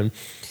happen?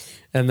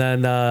 And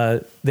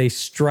then they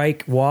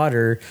strike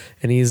water,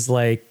 and he's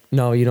like,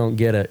 no, you don't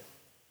get it.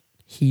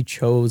 He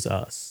chose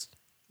us.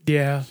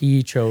 Yeah.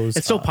 He chose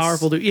It's so us.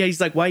 powerful.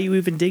 He's like, why are you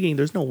even digging?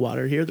 There's no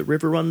water here. The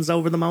river runs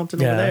over the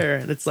mountain over there.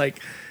 And it's like,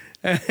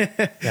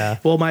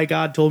 well, my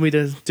God told me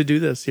to do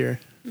this here.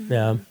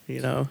 Yeah.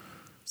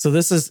 So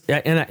this is,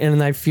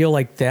 and I feel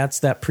like that's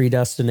that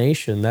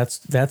predestination. That's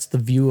the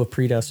view of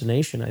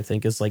predestination, I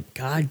think, is like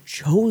God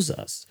chose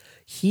us.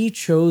 He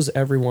chose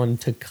everyone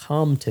to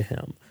come to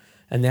him.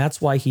 And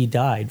that's why he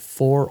died,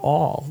 for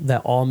all,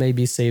 that all may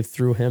be saved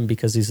through him,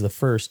 because he's the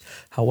first.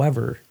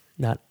 However,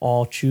 not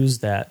all choose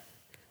that.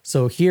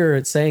 So here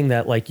it's saying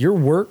that like your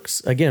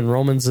works, again,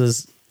 Romans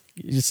says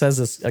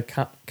this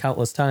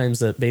countless times,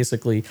 that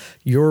basically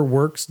your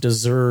works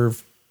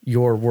deserve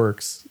your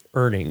works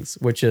earnings,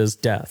 which is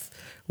death,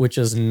 which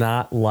is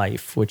not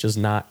life, which is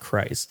not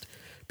Christ,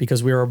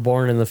 because we are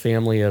born in the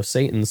family of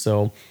Satan.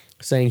 So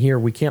saying here,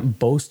 we can't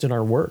boast in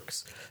our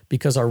works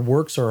because our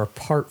works are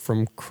apart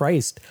from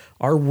Christ.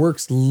 Our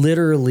works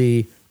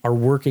literally are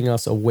working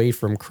us away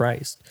from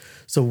Christ.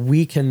 So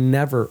we can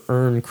never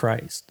earn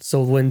Christ.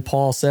 So when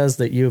Paul says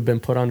that you have been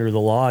put under the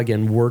law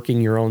again, working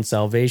your own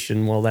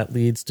salvation, well, that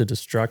leads to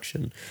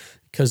destruction,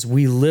 because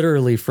we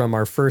literally from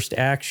our first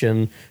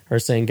action are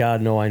saying, God,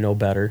 no, I know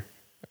better.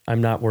 I'm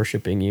not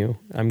worshiping you.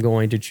 I'm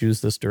going to choose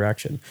this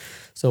direction.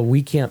 So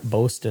we can't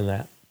boast in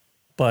that.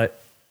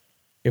 But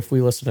if we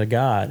listen to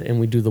God and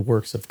we do the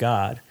works of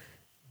God,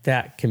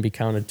 that can be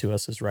counted to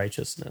us as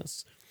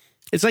righteousness.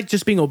 It's like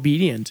just being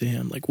obedient to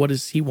him. Like, what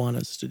does he want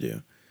us to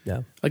do?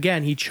 Yeah.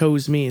 Again, he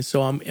chose me.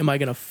 So am I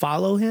going to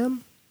follow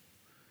him,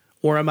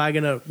 or am I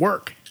going to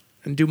work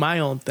and do my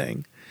own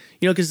thing?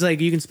 Because like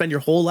you can spend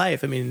your whole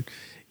life. I mean,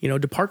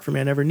 depart from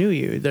me, I never knew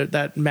you.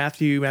 That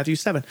Matthew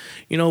 7.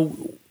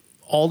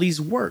 All these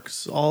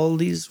works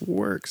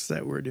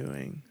that we're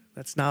doing.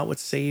 That's not what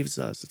saves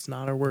us. It's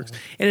not our works.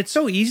 And it's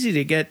so easy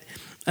to get.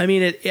 I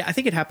mean, I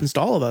think it happens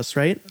to all of us,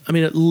 right? I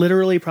mean, it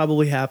literally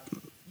probably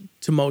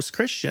to most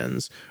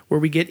Christians, where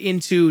we get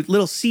into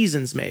little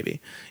seasons, maybe,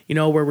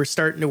 where we're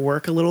starting to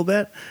work a little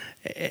bit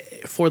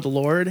for the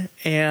Lord,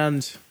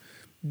 and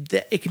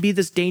it can be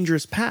this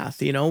dangerous path,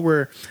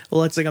 where,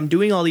 well, it's like I'm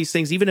doing all these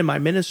things, even in my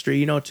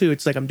ministry, too.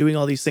 It's like I'm doing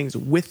all these things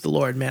with the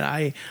Lord, man.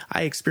 I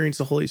experience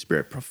the Holy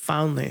Spirit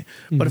profoundly.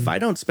 But if I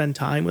don't spend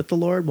time with the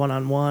Lord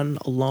one-on-one,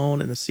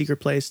 alone in the secret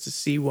place to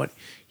see what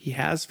he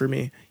has for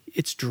me,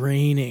 it's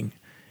draining.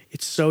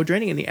 It's so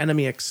draining. And the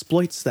enemy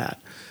exploits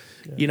that,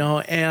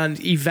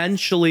 and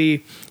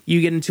eventually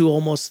you get into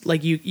almost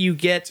like you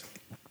get,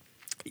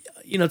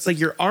 it's like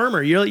your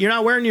armor. You're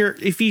not wearing your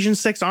Ephesians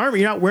 6 armor.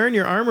 You're not wearing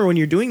your armor when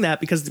you're doing that,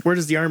 because where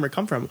does the armor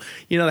come from?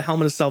 The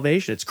helmet of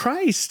salvation. It's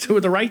Christ.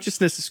 The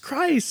righteousness is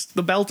Christ.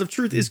 The belt of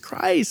truth is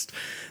Christ.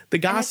 The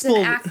gospel.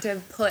 And it's an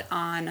active put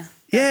on.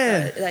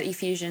 That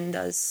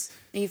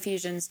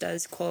Ephesians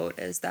does quote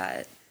is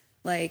that,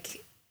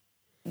 like,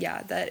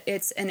 that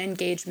it's an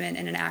engagement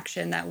and an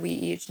action that we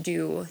each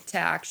do to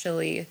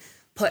actually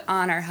put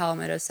on our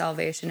helmet of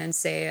salvation and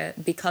say,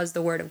 because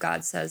the word of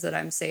God says that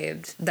I'm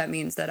saved, that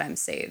means that I'm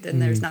saved.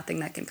 And there's nothing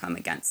that can come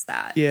against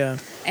that. Yeah.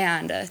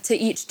 And to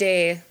each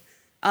day,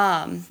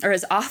 or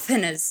as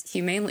often as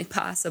humanly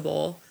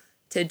possible,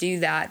 to do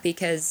that,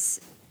 because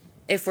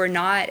if we're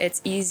not,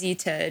 it's easy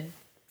to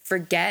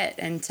forget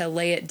and to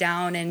lay it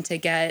down and to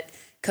get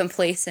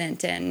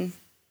complacent in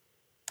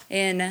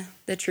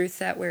the truth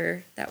that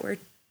we're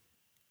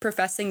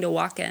professing to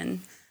walk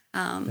in.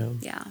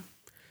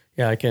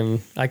 Yeah, I can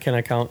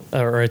account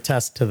or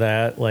attest to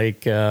that.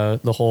 Like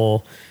the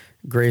whole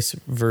grace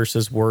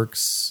versus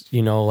works,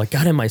 like,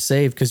 God, am I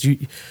saved? Because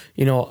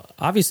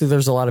obviously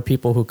there's a lot of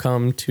people who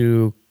come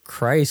to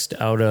Christ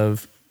out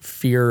of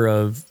fear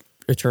of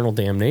eternal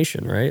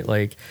damnation, right?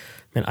 Like,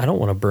 man, I don't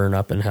want to burn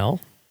up in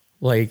hell.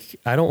 Like,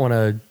 I don't want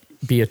to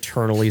be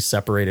eternally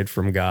separated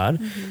from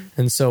God.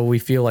 And so we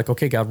feel like,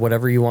 okay, God,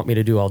 whatever you want me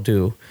to do, I'll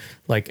do,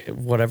 like,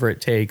 whatever it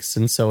takes.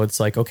 And so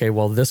it's like, okay,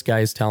 well, this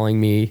guy's telling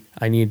me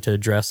I need to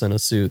dress in a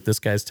suit. This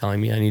guy's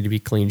telling me I need to be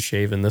clean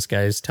shaven. This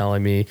guy's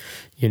telling me,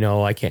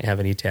 I can't have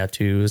any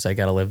tattoos. I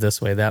got to live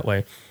this way, that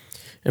way.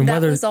 And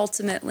that was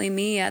ultimately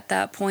me at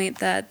that point,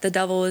 that the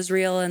devil was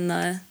real and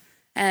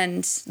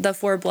the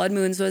 4 blood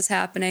moons was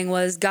happening,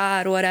 was,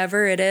 God,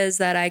 whatever it is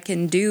that I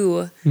can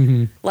do,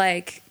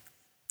 like,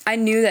 I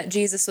knew that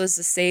Jesus was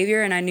the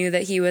Savior and I knew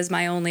that he was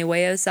my only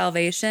way of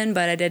salvation,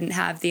 but I didn't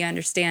have the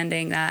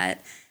understanding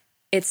that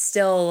it's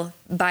still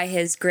by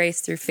his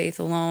grace through faith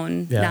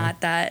alone,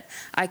 not that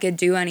I could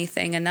do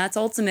anything. And that's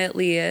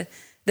ultimately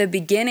the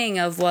beginning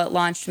of what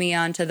launched me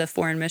onto the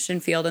foreign mission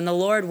field. And the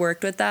Lord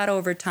worked with that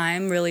over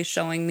time, really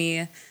showing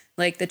me,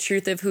 like, the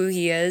truth of who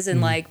he is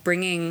and like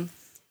bringing,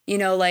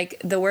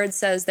 like the word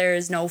says there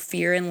is no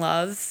fear in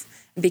love,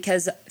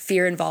 because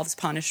fear involves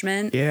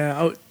punishment.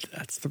 Yeah,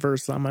 that's the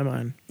verse on my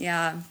mind.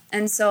 Yeah,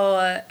 and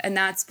so, and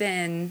that's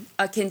been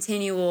a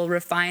continual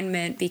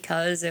refinement,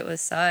 because it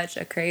was such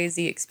a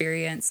crazy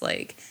experience,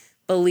 like,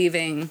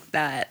 believing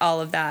that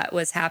all of that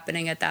was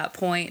happening at that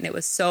point, and it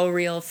was so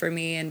real for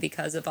me, and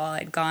because of all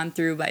I'd gone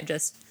through by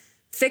just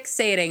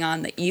fixating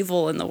on the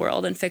evil in the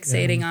world and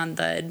fixating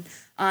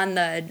on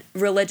the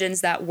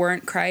religions that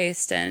weren't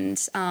Christ,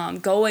 and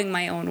going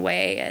my own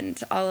way and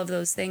all of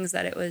those things,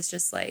 that it was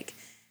just like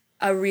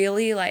a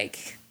really,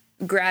 like,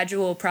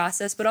 gradual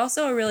process, but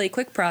also a really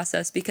quick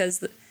process,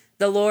 because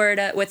the Lord,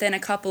 within a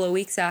couple of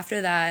weeks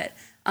after that,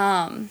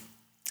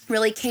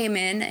 really came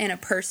in a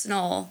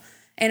personal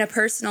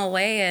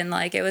way. And,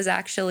 like, it was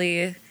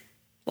actually,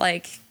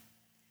 like,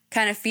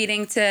 kind of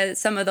feeding to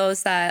some of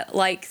those that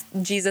like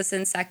Jesus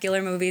in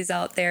secular movies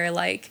out there.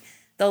 Like,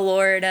 the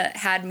Lord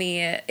had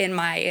me in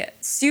my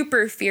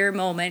super fear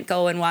moment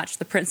go and watch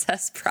The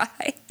Princess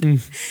Bride.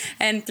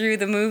 And through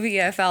the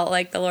movie, I felt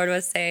like the Lord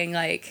was saying,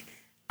 like,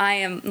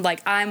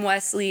 I'm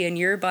Wesley and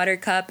you're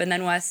Buttercup. And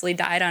then Wesley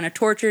died on a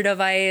torture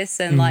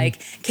device and like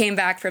came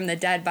back from the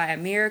dead by a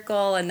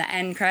miracle. And the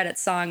end credits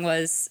song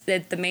was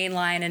the main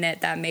line in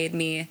it that made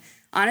me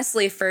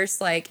honestly first,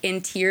 like,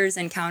 in tears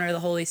encounter the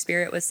Holy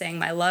Spirit, was saying,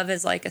 my love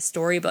is like a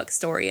storybook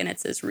story and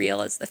it's as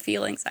real as the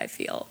feelings I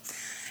feel.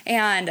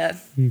 And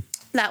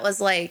that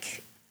was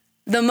like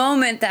the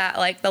moment that,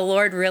 like, the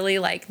Lord really,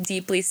 like,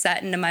 deeply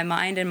set into my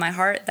mind and my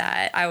heart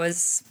that I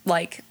was,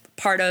 like,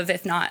 part of,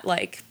 if not,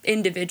 like,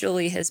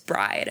 individually his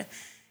bride.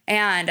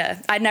 And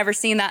I'd never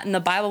seen that in the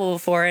Bible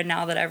before. And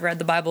now that I've read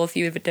the Bible a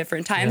few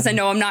different times, I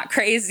know I'm not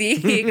crazy,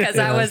 because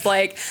I was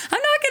like, I'm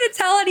not going to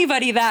tell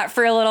anybody that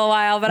for a little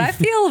while, but I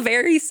feel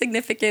very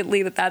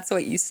significantly that that's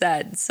what you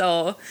said.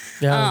 So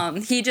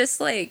he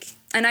just, like,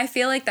 and I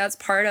feel like that's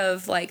part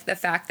of, like, the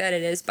fact that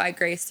it is by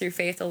grace through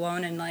faith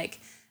alone. And, like,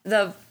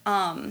 the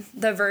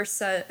verse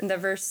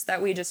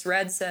that we just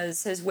read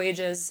says his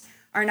wages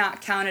are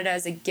not counted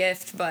as a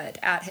gift, but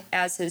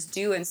as his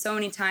due. And so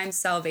many times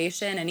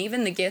salvation and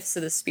even the gifts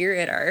of the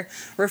Spirit are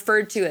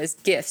referred to as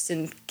gifts.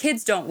 And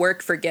kids don't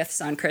work for gifts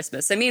on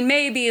Christmas. I mean,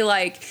 maybe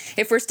like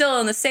if we're still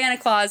in the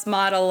Santa Claus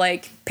model,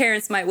 like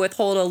parents might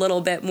withhold a little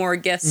bit more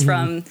gifts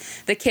from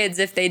the kids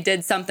if they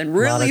did something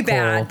really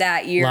bad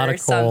that year or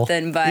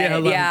something. But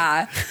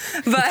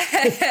but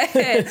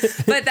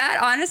but that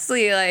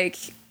honestly, like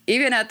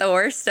even at the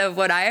worst of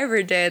what I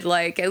ever did,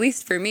 like at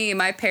least for me,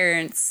 my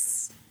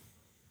parents,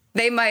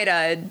 they might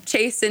have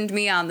chastened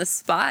me on the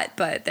spot,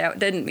 but that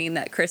didn't mean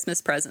that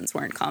Christmas presents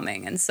weren't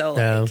coming. And so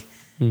like,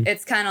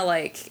 it's kind of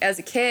like as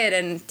a kid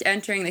and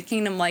entering the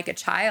kingdom like a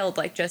child,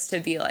 like just to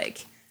be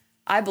like,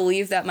 I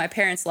believe that my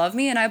parents love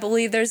me and I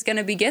believe there's going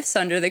to be gifts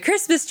under the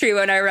Christmas tree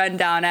when I run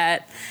down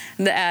at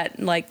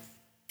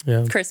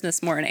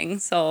Christmas morning.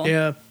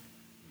 So,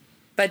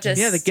 but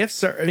just, the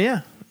gifts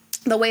are,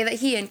 the way that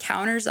he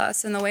encounters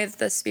us and the way that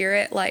the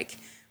Spirit like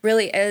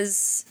really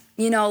is,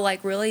 you know,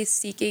 like really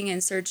seeking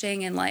and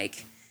searching and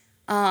like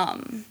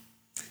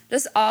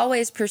just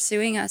always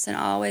pursuing us and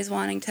always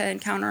wanting to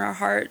encounter our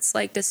hearts,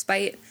 like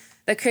despite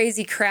the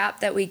crazy crap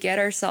that we get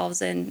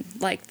ourselves in,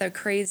 like the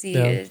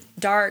crazy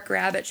dark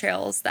rabbit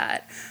trails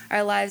that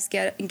our lives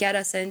get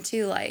us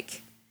into.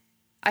 Like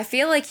I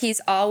feel like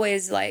he's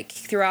always like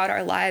throughout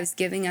our lives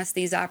giving us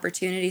these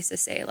opportunities to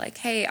say like,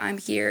 hey, I'm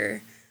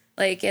here.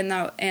 Like in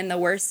the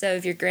worst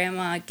of your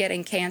grandma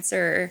getting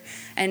cancer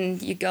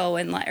and you go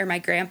and or my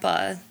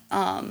grandpa,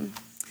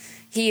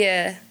 he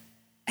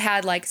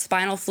had like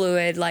spinal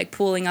fluid like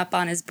pooling up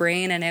on his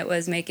brain and it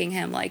was making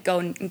him like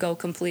go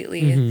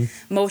completely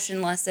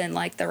motionless in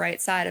like the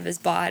right side of his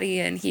body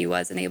and he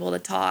wasn't able to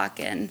talk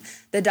and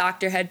the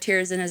doctor had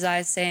tears in his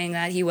eyes saying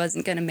that he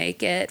wasn't going to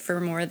make it for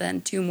more than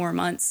 2 more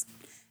months,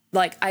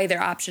 like either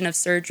option of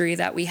surgery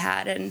that we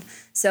had. And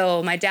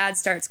so my dad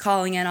starts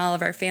calling in all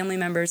of our family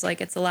members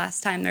like it's the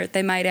last time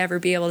they might ever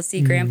be able to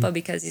see grandpa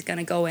because he's going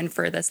to go in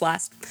for this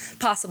last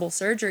possible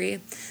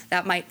surgery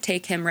that might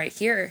take him right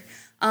here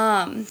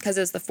because it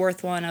was the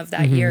 4th one of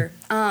that year.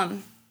 I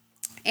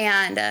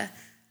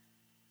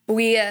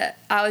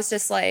was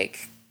just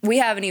like, we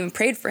haven't even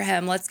prayed for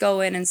him. Let's go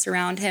in and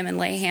surround him and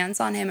lay hands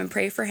on him and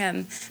pray for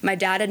him. My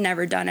dad had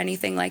never done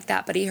anything like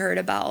that, but he heard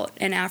about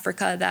in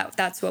Africa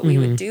that's what we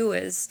would do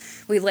is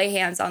we lay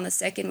hands on the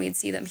sick and we'd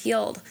see them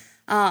healed.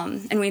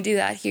 And we do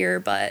that here,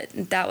 but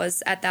that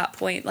was at that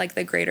point, like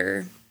the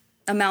greater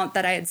amount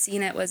that I had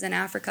seen it was in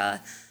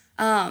Africa.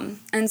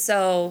 And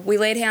so we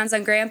laid hands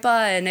on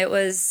grandpa and it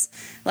was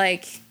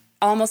like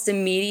almost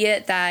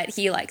immediate that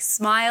he like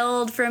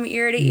smiled from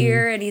ear to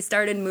ear and he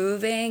started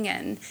moving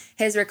and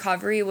his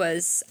recovery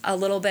was a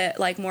little bit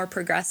like more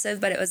progressive,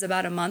 but it was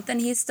about a month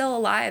and he's still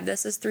alive.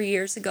 This is 3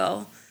 years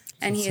ago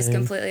and he is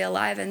completely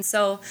alive. And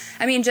so,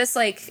 I mean, just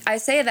like I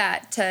say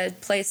that to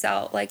place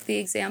out like the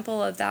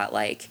example of that,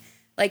 like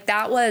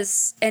that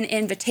was an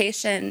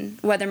invitation,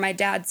 whether my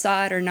dad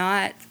saw it or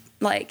not,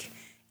 like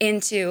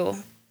into,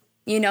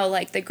 you know,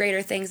 like the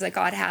greater things that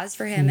God has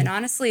for him. And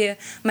honestly,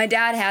 my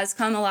dad has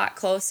come a lot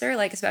closer,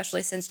 like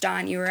especially since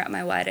John, you were at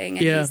my wedding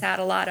and he's had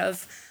a lot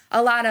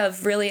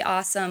of really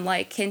awesome,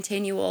 like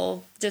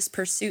continual just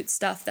pursuit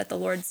stuff that the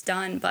Lord's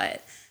done.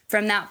 But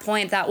from that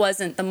point, that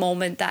wasn't the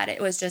moment that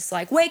it was just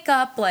like, wake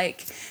up,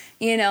 like,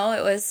 you know,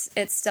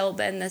 it's still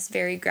been this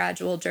very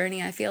gradual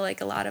journey. I feel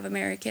like a lot of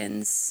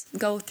Americans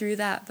go through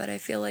that, but I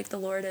feel like the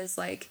Lord is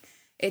like,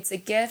 it's a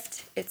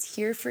gift, it's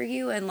here for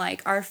you, and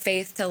like our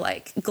faith to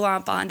like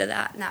glomp onto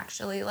that and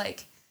actually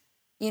like,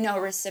 you know,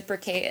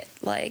 reciprocate,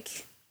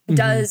 like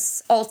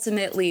does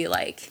ultimately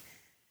like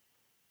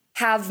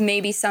have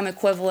maybe some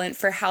equivalent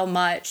for how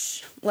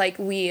much like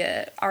we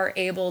are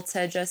able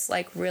to just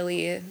like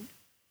really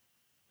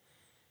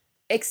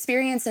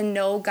experience and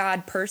know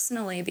God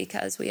personally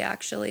because we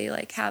actually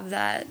like have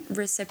that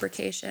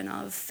reciprocation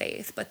of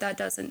faith. But that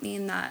doesn't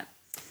mean that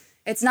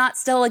it's not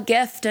still a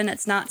gift and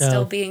it's not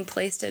still being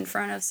placed in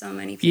front of so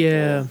many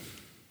people.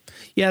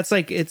 Yeah.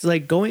 It's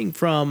like going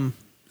from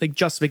like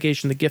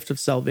justification, the gift of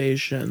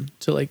salvation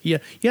to like, you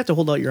have to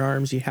hold out your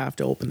arms. You have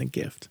to open the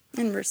gift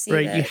and receive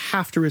it. You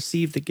have to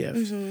receive the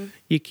gift.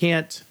 You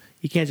can't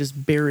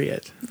just bury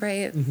it.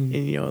 Right. And,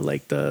 you know,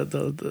 like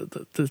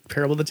the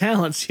parable of the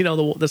talents, you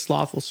know, the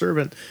slothful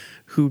servant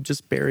who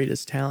just buried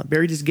his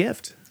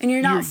gift. And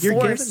you're not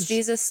forced.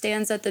 Jesus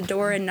stands at the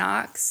door and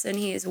knocks and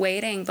he is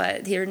waiting,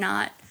 but you're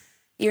not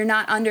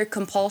under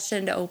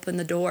compulsion to open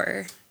the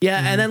door.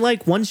 Yeah, and then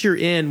like once you're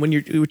in,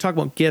 we talk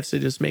about gifts, it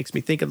just makes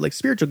me think of like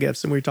spiritual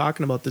gifts, and we were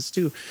talking about this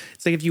too.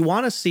 It's like if you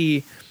want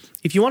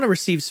to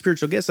receive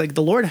spiritual gifts, like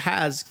the Lord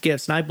has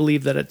gifts, and I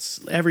believe that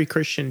it's every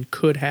Christian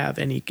could have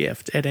any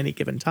gift at any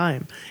given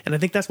time. And I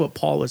think that's what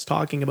Paul was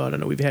talking about. I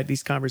know we've had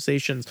these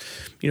conversations.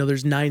 You know,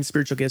 there's 9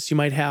 spiritual gifts. You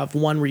might have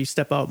one where you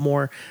step out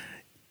more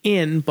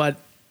in, but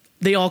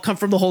they all come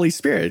from the Holy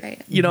Spirit,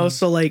 right. You know,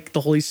 so like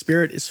the Holy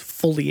Spirit is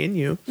fully in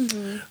you.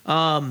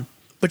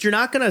 But you're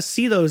not going to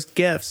see those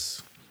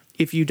gifts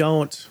if you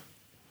don't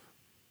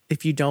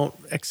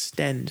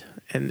extend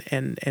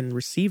and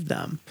receive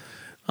them.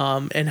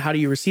 And how do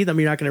you receive them?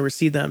 You're not going to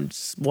receive them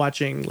just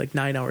watching like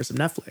 9 hours of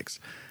Netflix.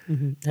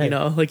 Hey. You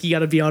know, like you got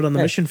to be out on the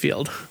Hey. mission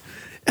field.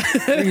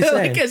 What are you saying?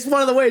 Like it's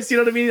one of the ways, you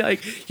know what I mean?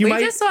 Like you We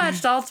might just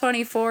watched all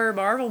 24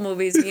 Marvel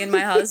movies, me and my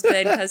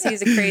husband, because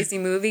he's a crazy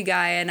movie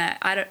guy, and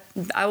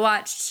I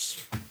watched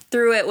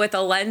through it with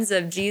a lens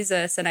of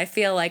Jesus, and I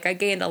feel like I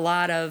gained a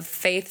lot of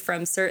faith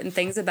from certain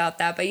things about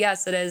that. But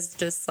yes, it is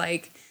just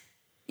like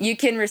you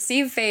can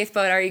receive faith,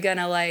 but are you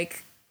gonna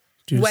like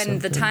when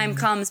the time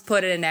comes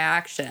put it into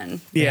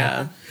action?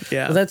 yeah.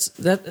 Well,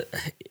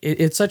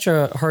 it's such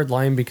a hard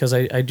line because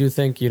I do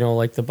think, you know,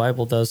 like the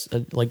Bible does,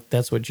 like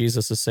that's what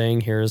Jesus is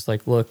saying here is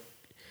like, look,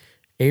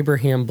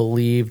 Abraham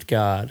believed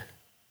God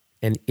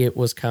and it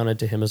was counted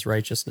to him as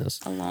righteousness.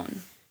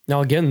 Alone.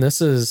 Now, again,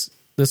 this is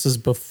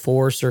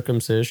before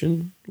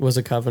circumcision was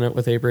a covenant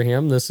with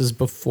Abraham. This is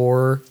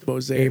before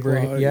Mosaic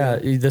Abraham. law, Yeah,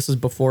 this is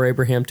before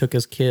Abraham took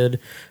his kid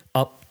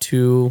up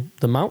to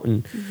the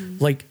mountain.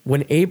 Like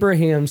when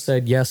Abraham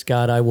said, "Yes,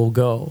 God, I will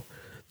go."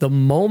 The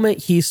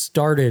moment he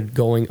started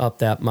going up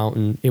that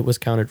mountain, it was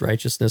counted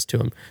righteousness to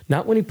him.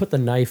 Not when he put the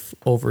knife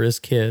over his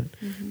kid,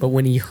 but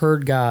when he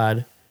heard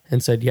God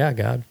and said, "Yeah,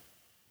 God,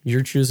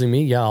 you're choosing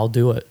me. Yeah, I'll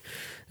do it."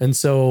 And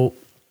so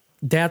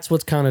that's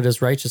what's counted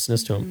as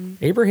righteousness to him.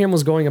 Abraham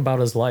was going about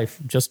his life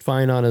just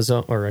fine on his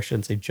own, or I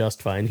shouldn't say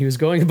just fine. He was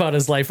going about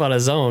his life on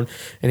his own.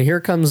 And here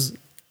comes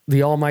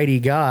the Almighty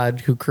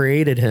God who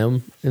created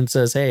him and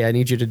says, "Hey, I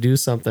need you to do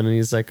something." And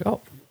he's like,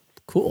 "Oh,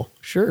 cool,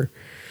 sure."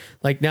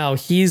 Like now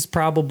he's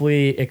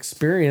probably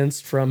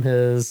experienced from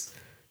his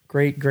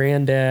great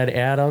granddad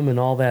Adam and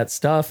all that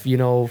stuff. You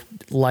know,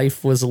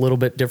 life was a little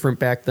bit different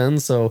back then.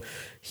 So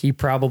he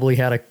probably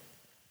had a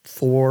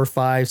 4,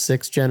 5,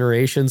 6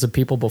 generations of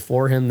people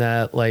before him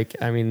that, like,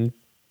 I mean,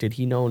 did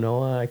he know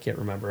Noah? I can't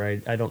remember.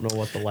 I don't know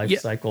what the life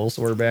cycles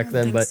were back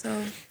then, but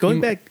So. Going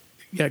back,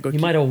 he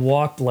might have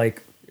walked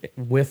like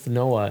with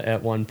Noah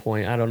at one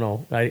point. I don't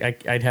know.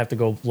 I'd have to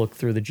go look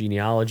through the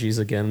genealogies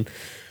again.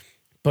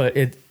 But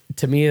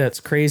to me, that's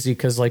crazy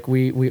because like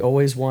we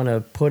always want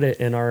to put it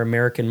in our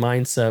American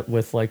mindset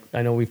with like,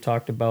 I know we've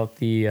talked about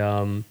the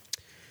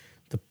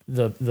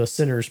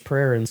sinner's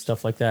prayer and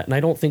stuff like that. And I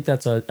don't think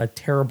that's a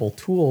terrible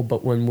tool,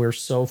 but when we're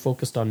so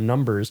focused on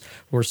numbers,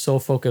 we're so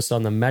focused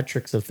on the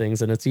metrics of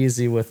things, and it's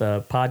easy with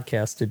a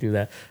podcast to do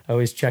that. I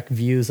always check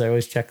views. I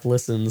always check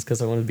listens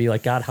because I want to be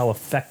like, God, how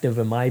effective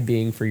am I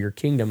being for your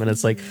kingdom? And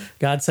it's like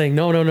God saying,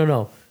 no,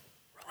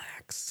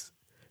 relax.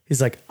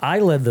 He's like, I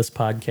led this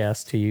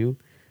podcast to you.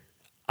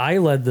 I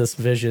led this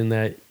vision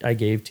that I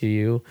gave to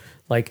you.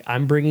 Like,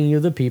 I'm bringing you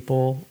the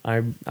people.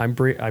 I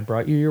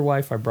brought you your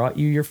wife. I brought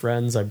you your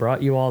friends. I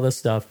brought you all this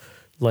stuff.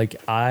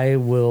 Like, I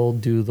will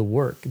do the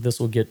work. This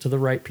will get to the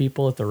right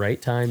people at the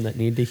right time that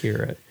need to hear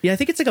it. yeah, I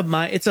think it's like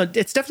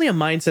it's definitely a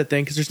mindset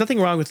thing because there's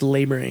nothing wrong with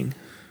laboring.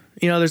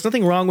 You know, there's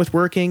nothing wrong with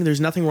working. There's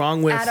nothing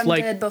wrong with Adam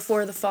like did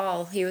before the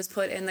fall. He was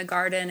put in the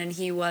garden and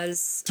he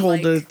was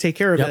told to take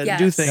care of it, Yes.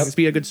 do things,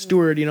 be a good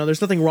steward. You know,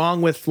 there's nothing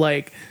wrong with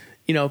like,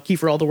 you know,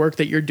 Kiefer, all the work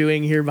that you're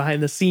doing here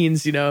behind the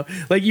scenes, you know,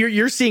 like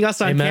you're seeing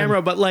us on Amen.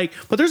 camera, but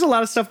there's a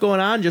lot of stuff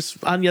going on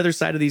just on the other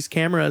side of these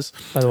cameras.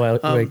 By the way, wait,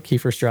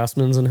 Kiefer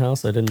Strassman's in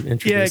house. I didn't Yeah,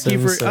 introduce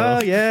him. Kiefer. So.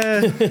 Oh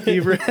yeah,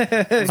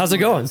 Kiefer. How's it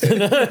going?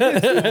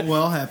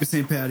 Well, happy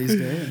St. Patty's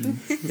Day, and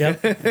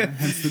Yep.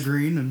 hence the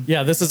green. And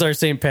Yeah, this is our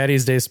St.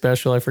 Patty's Day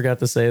special. I forgot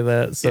to say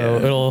that.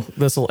 So Yeah.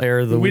 this will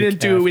air the we week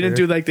didn't do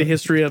after. like the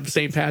history of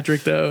St.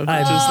 Patrick though.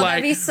 I Just Oh, like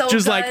that'd be so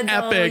just good, like though,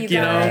 epic, you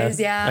you know. guys.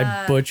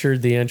 Yeah. I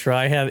butchered the intro.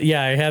 I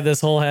had this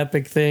whole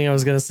epic thing. I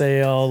was gonna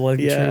say, like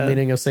Yeah. true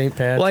meaning of St.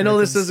 Patrick. Well, I know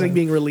this and isn't stuff.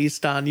 being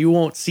released on. You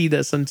won't see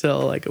this until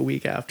like a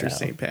week after Yeah.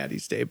 St.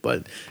 Patty's Day,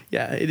 but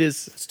yeah, it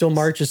is. Still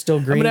March is still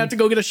green. I'm gonna have to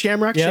go get a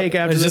Shamrock Yep, shake I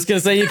after was this. just gonna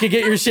say you could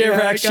get your Yeah,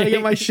 Shamrock I gotta shake.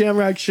 get my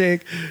Shamrock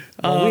shake.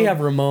 Well, we have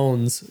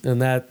Ramones,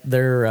 and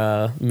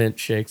their mint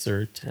shakes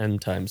are 10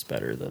 times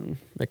better than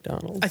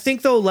McDonald's. I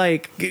think though,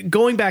 like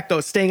going back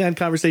though, staying on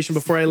conversation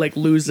before I like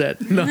lose it.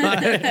 No,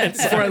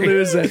 before I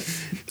lose it,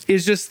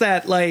 is just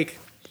that like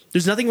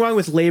there's nothing wrong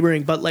with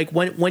laboring, but like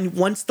when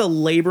once the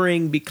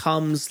laboring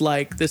becomes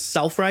like this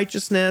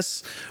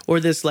self-righteousness or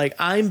this like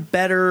I'm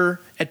better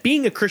at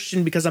being a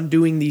Christian because I'm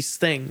doing these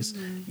things,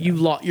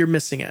 you're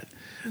missing it.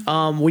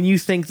 When you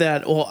think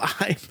that, well,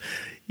 I'm,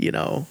 you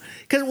know,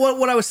 because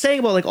what I was saying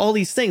about like all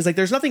these things, like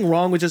there's nothing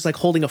wrong with just like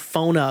holding a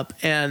phone up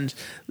and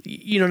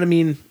you know what I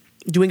mean,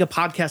 doing a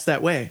podcast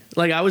that way.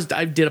 Like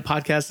I did a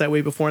podcast that way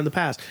before in the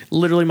past.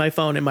 Literally my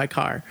phone in my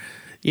car.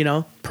 You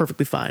know,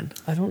 perfectly fine.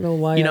 I don't know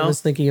why You know? I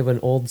was thinking of an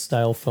old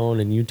style phone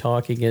and you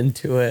talking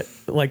into it.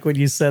 Like when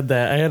you said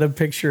that, I had a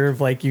picture of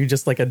like you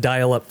just like a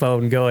dial up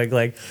phone going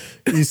like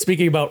you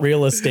speaking about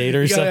real estate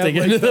or gotta something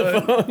have, into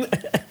like,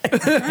 the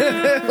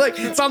phone. Like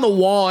it's on the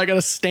wall. I got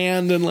to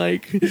stand and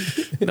like,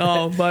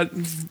 no,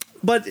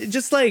 but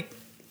just like,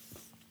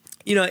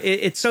 you know,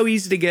 it's so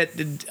easy to get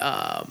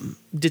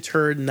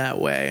deterred in that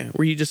way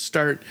where you just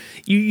start,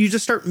 you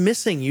just start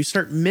missing. You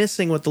start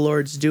missing what the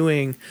Lord's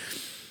doing.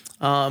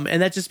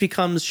 And that just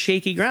becomes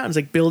shaky ground. It's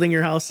like building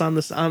your house on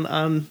this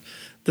on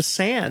the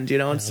sand,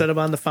 instead of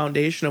on the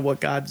foundation of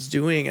what God's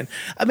doing. And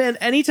I mean,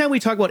 anytime we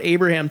talk about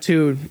Abraham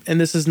too, and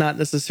this is not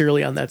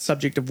necessarily on that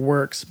subject of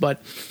works,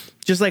 but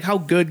just like how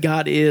good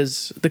God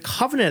is, the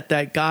covenant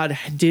that God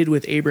did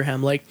with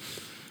Abraham, like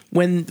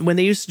when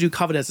they used to do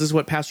covenants, this is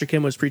what Pastor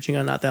Kim was preaching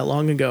on not that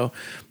long ago,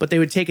 but they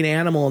would take an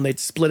animal and they'd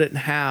split it in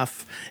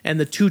half,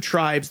 and the two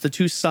tribes, the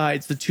two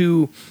sides, the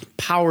two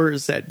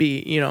powers that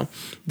be,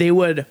 they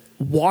would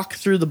walk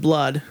through the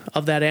blood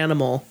of that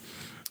animal,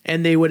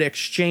 and they would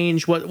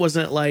exchange what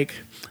wasn't it like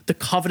the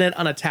covenant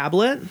on a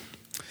tablet.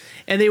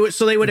 And they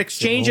would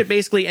exchange it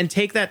basically and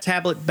take that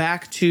tablet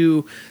back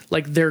to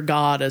like their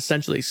God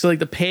essentially. So like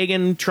the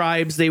pagan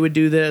tribes, they would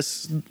do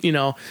this,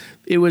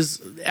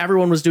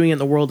 everyone was doing it in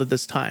the world at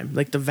this time,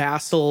 like the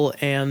vassal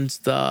and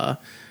the,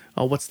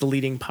 what's the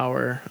leading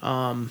power?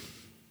 I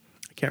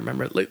can't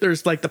remember. Like,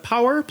 there's like the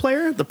power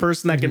player, the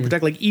person that can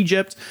protect like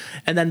Egypt,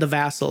 and then the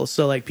vassal.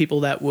 So like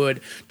people that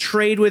would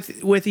trade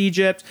with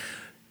Egypt,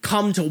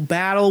 come to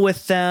battle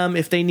with them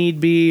if they need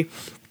be,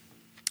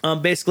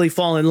 basically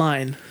fall in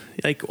line.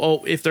 Like,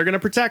 if they're going to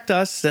protect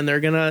us, then they're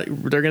going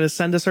to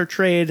send us our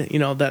trade.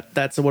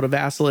 That's what a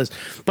vassal is.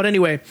 But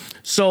anyway,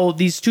 so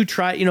these two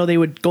they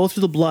would go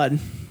through the blood,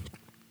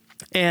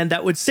 and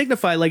that would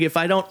signify like, if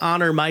I don't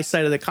honor my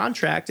side of the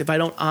contract, if I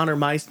don't honor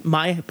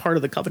my part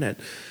of the covenant,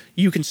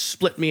 you can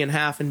split me in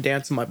half and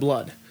dance in my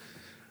blood,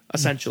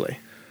 essentially.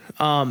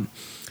 Now,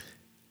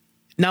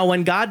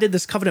 when God did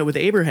this covenant with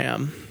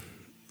Abraham,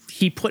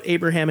 he put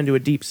Abraham into a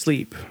deep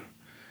sleep,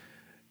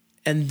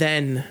 and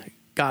then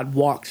God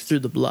walked through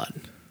the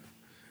blood.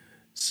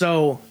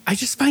 So I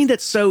just find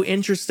it so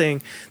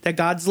interesting that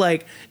God's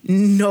like,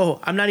 no,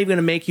 I'm not even going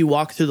to make you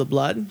walk through the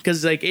blood.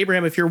 Because like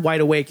Abraham, if you're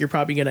wide awake, you're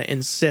probably going to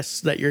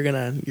insist that you're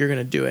going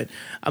to do it.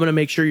 I'm going to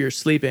make sure you're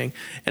sleeping,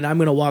 and I'm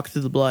going to walk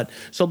through the blood.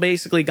 So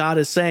basically God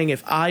is saying,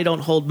 if I don't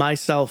hold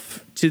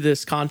myself to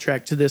this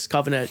contract, to this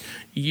covenant,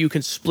 you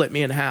can split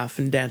me in half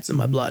and dance in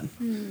my blood.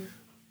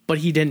 But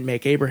he didn't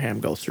make Abraham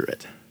go through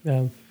it.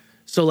 Yeah.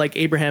 So like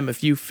Abraham,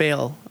 if you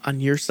fail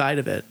on your side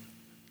of it,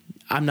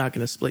 I'm not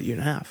going to split you in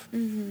half.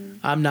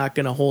 I'm not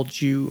going to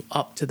hold you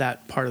up to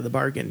that part of the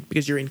bargain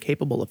because you're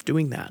incapable of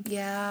doing that.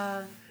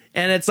 Yeah.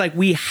 And it's like,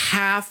 we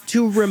have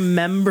to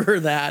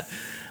remember that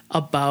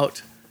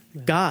about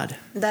God.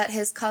 That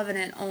his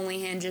covenant only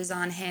hinges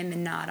on him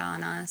and not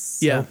on us.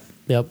 Yeah.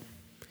 Yep.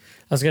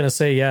 I was going to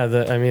say,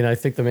 I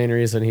think the main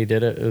reason he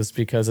did it is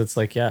because it's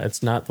like,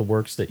 it's not the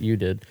works that you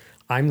did.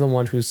 I'm the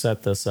one who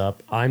set this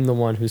up. I'm the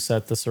one who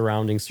set the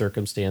surrounding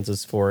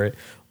circumstances for it.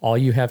 All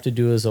you have to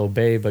do is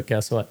obey. But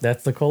guess what?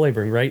 That's the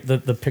co-laboring, right?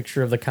 The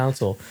picture of the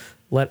council.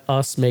 Let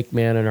us make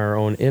man in our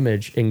own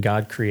image, and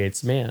God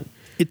creates man.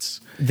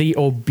 It's the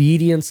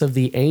obedience of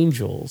the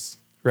angels,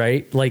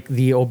 right? Like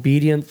the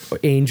obedient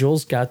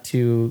angels got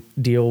to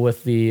deal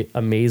with the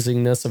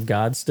amazingness of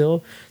God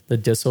still. The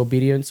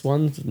disobedience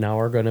ones now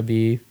are going to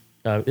be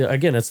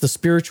again, it's the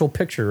spiritual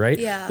picture, right?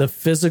 Yeah. The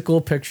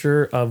physical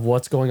picture of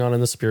what's going on in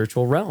the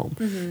spiritual realm.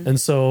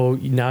 And so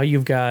now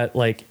you've got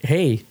like,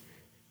 hey,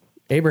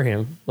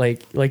 Abraham,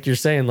 like you're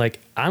saying, like,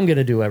 I'm going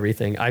to do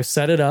everything. I've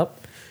set it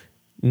up.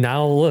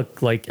 Now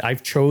look, like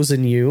I've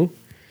chosen you,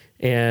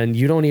 and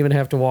you don't even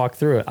have to walk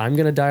through it. I'm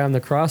going to die on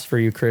the cross for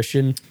you,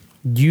 Christian.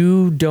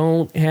 You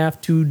don't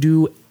have to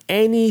do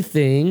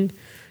anything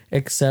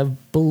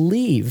except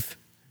believe.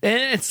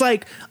 And it's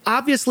like,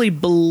 obviously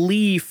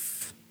belief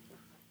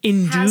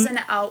has an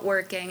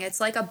outworking. It's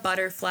like a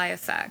butterfly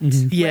effect.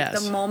 Yes.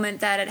 Like the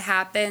moment that it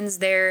happens,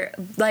 there,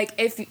 like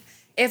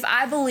if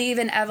I believe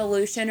in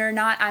evolution or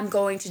not, I'm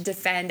going to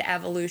defend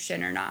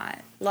evolution or not.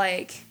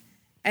 Like,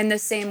 and the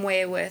same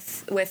way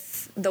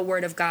with the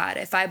word of God.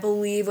 If I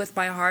believe with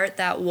my heart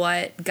that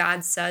what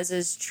God says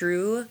is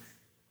true,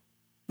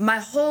 my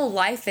whole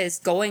life is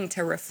going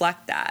to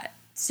reflect that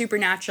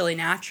supernaturally,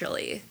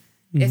 naturally.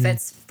 If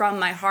it's from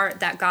my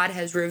heart that God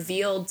has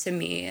revealed to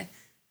me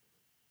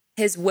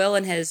his will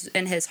and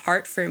his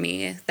heart for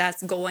me,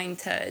 that's going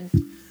to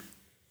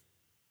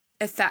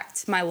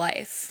affect my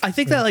life. I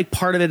think that like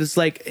part of it is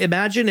like,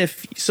 imagine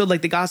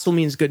like the gospel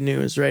means good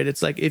news, right?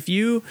 It's like if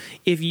you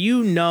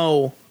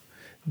know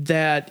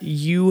that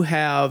you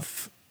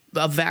have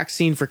a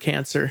vaccine for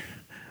cancer,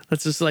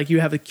 let's just like you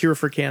have a cure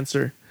for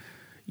cancer,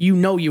 you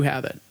know you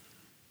have it.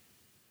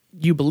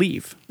 You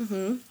believe.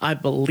 I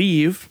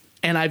believe,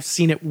 and I've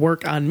seen it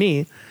work on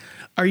me.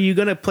 Are you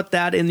going to put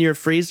that in your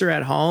freezer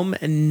at home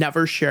and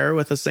never share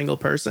with a single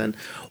person?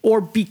 Or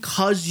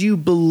because you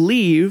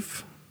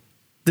believe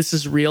this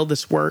is real,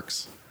 this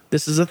works,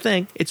 this is a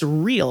thing, it's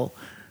real,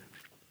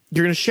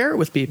 you're going to share it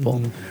with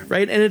people,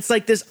 right? And it's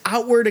like this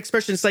outward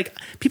expression. It's like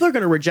people are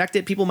going to reject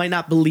it. People might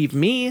not believe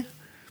me. And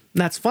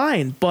that's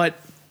fine. But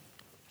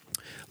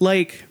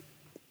like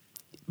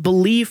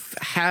belief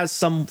has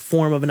some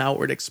form of an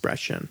outward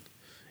expression.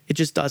 It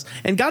just does.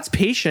 And God's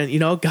patient,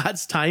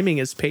 God's timing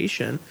is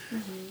patient.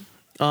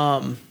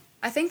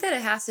 I think that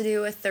it has to do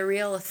with the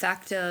real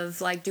effect of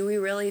like, do we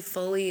really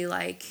fully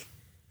like,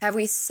 have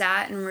we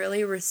sat and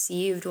really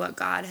received what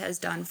God has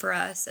done for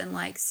us and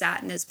like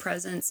sat in his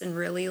presence and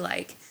really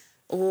like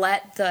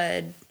let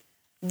the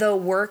the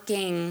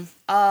working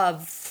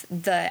of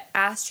the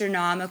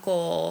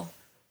astronomical,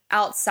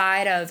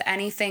 outside of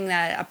anything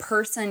that a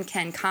person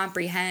can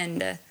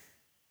comprehend,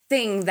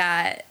 thing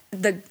that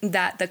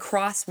the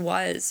cross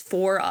was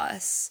for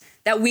us,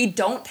 that we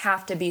don't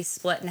have to be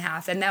split in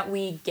half, and that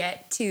we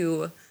get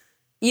to,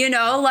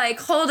 like,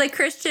 hold a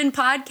Christian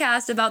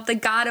podcast about the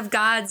God of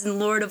gods and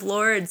Lord of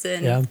lords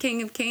and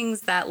King of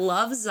kings that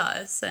loves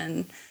us,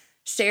 and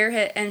share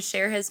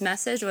his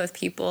message with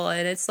people.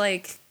 And it's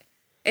like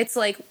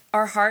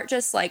our heart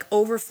just like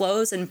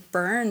overflows and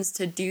burns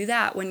to do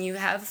that when you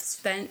have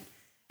spent,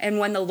 and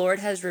when the Lord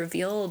has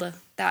revealed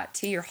that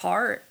to your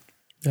heart.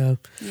 Yeah.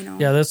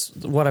 Yeah, that's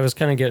what I was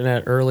kind of getting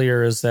at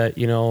earlier, is that,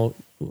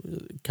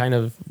 kind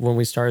of when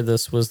we started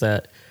this, was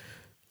that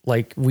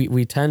like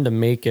we tend to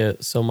make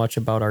it so much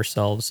about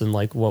ourselves and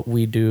like what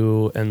we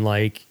do, and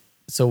like,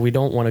 so we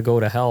don't want to go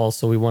to hell,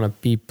 so we want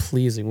to be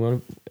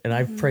pleasing. And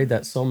I've prayed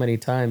that so many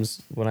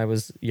times when I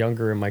was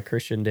younger in my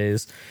Christian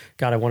days.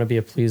 God, I want to be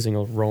a pleasing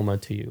aroma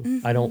to you.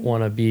 Mm-hmm. I don't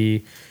want to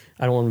be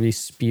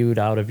spewed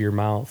out of your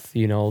mouth.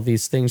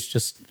 These things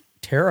just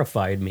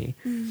terrified me.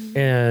 Mm-hmm.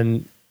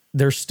 And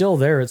they're still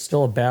there. It's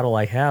still a battle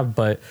I have,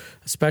 but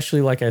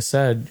especially, like I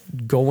said,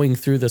 going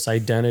through this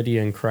identity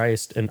in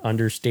Christ and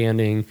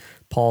understanding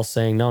Paul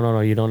saying,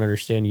 no, you don't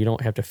understand. You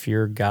don't have to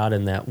fear God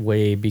in that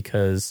way,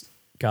 because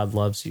God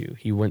loves you.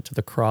 He went to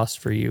the cross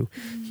for you.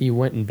 Mm-hmm. He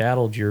went and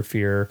battled your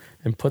fear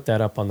and put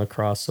that up on the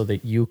cross so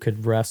that you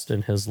could rest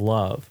in his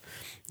love.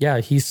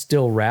 Yeah, he's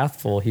still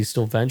wrathful. He's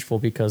still vengeful,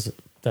 because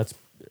that's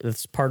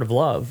part of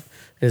love,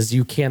 is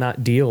you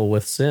cannot deal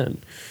with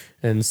sin.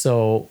 And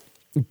so,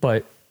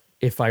 but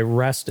if I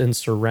rest and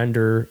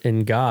surrender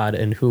in God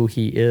and who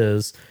he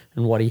is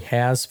and what he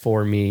has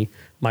for me,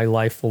 my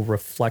life will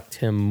reflect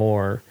him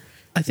more.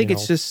 I think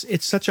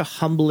it's such a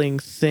humbling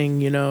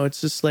thing,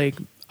 it's just like,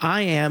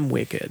 I am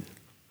wicked.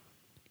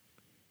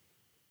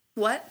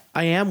 What?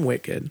 I am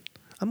wicked.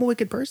 I'm a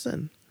wicked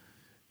person.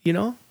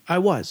 I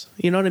was.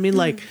 You know what I mean?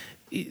 Like,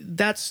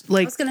 that's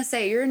like, I was gonna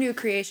say, you're a new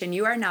creation.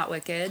 You are not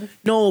wicked.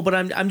 No, but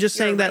I'm just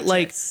saying that,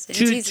 like, in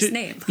Jesus'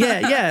 name.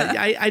 Yeah.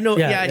 I know.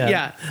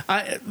 Yeah.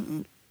 I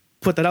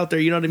put that out there.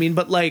 You know what I mean?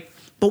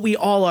 But we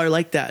all are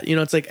like that.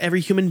 It's like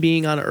every human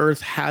being on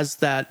earth has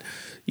that,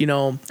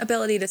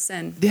 ability to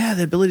sin. Yeah,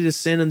 the ability to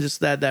sin, and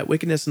just that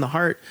wickedness in the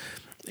heart.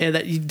 And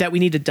that we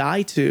need to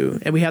die to,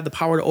 and we have the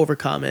power to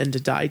overcome and to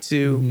die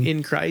to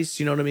in Christ.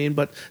 You know what I mean?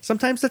 But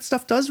sometimes that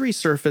stuff does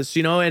resurface,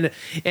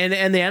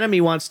 and the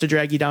enemy wants to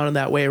drag you down in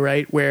that way,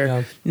 right?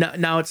 Where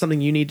now it's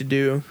something you need to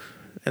do,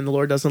 and the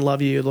Lord doesn't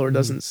love you. The Lord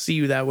doesn't see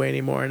you that way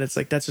anymore. And it's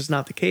like, that's just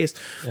not the case.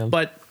 Yeah.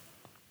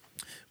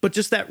 But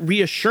just that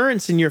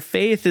reassurance in your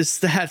faith is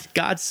that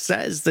God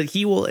says that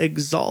he will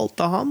exalt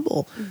the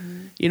humble.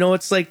 Mm-hmm.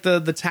 It's like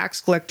the tax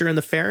collector and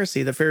the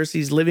Pharisee. The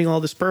Pharisee's living all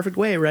this perfect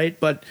way, right?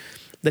 But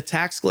the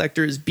tax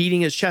collector is beating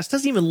his chest,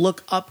 doesn't even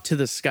look up to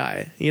the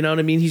sky. You know what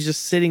I mean? He's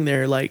just sitting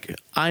there like,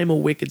 I'm a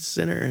wicked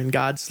sinner. And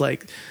God's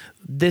like,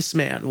 this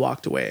man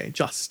walked away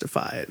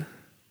justified.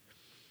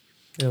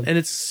 Yep. And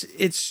it's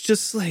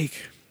just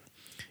like,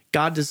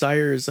 God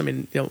desires,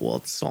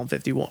 it's Psalm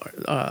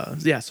 51.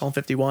 Psalm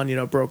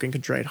 51, broken,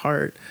 contrite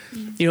heart.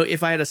 Mm-hmm.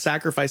 If I had a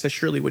sacrifice, I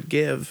surely would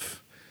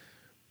give.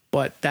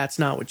 But that's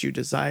not what you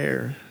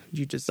desire.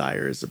 You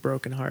desire is a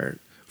broken heart.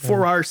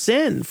 For our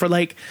sin, for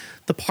like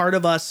the part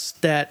of us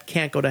that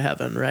can't go to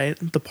heaven, right?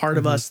 The part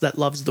of us that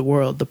loves the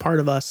world, the part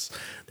of us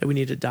that we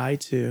need to die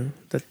to,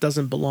 that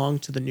doesn't belong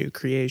to the new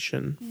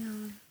creation. Yeah.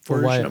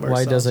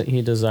 Why doesn't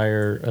he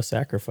desire a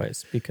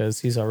sacrifice?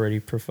 Because he's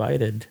already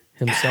provided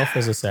himself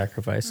as a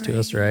sacrifice to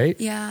us, right?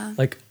 Yeah.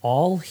 Like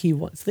all he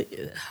wants,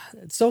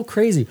 it's so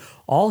crazy.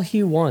 All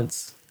he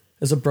wants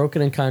is a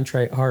broken and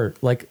contrite heart,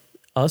 like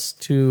us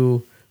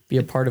to be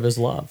a part of his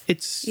love.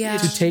 It's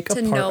to take a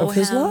part of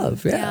his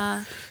love.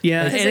 Yeah.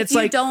 And if it's you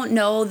like, don't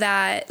know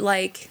that,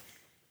 like,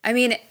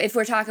 if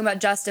we're talking about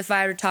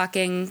justified,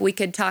 we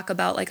could talk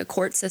about like a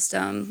court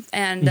system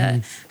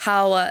and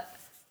how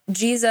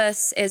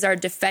Jesus is our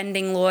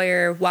defending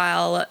lawyer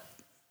while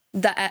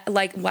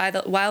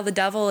the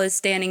devil is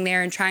standing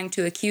there and trying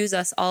to accuse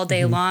us all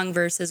day long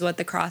versus what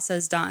the cross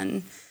has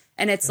done.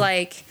 And it's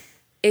like,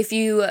 if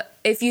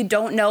you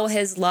don't know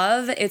his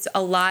love, it's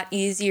a lot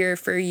easier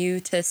for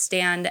you to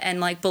stand and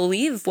like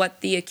believe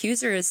what the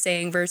accuser is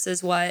saying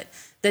versus what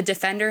the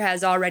defender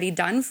has already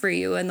done for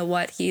you and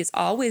what he's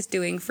always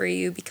doing for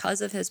you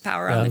because of his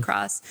power on the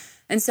cross.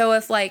 And so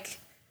if like,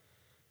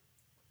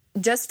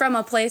 just from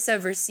a place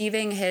of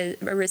receiving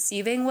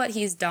what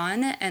he's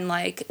done and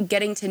like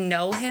getting to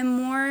know him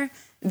more,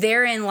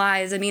 therein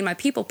lies, my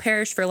people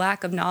perish for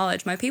lack of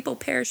knowledge. My people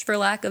perish for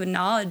lack of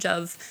knowledge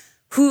of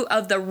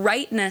the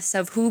rightness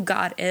of who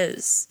God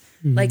is,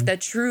 like the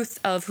truth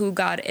of who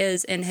God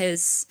is in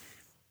his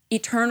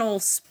eternal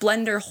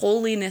splendor,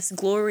 holiness,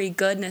 glory,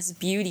 goodness,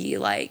 beauty,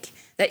 like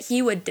that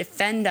he would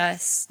defend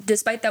us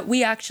despite that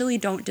we actually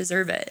don't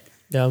deserve it.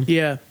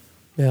 Yeah.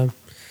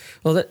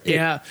 Well, but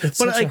it's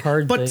such a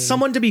hard thing.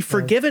 someone to be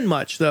forgiven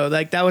much though,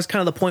 like that was kind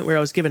of the point where I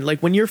was given. Like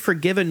when you're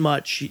forgiven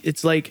much,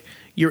 it's like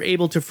you're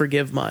able to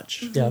forgive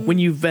much. Yeah. When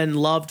you've been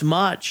loved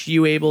much,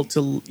 you're able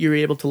to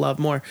love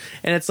more.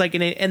 And it's like,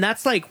 and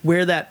that's like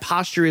where that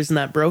posture is in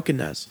that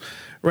brokenness,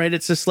 right?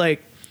 It's just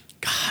like,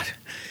 God,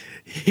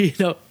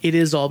 it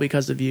is all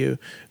because of you,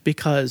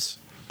 because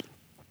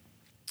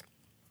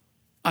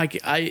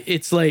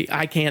it's like,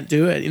 I can't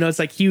do it. It's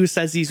like he who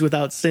says he's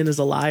without sin is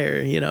a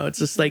liar. It's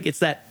just like, it's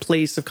that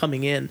place of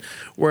coming in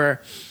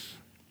where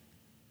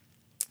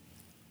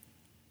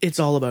it's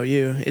all about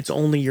you. It's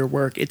only your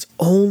work. It's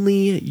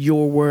only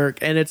your work.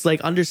 And it's like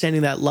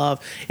understanding that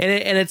love. And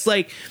it's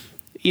like,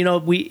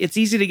 it's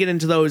easy to get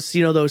into those,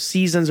 those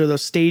seasons or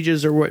those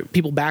stages or where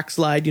people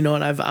backslide, and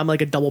I'm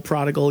like a double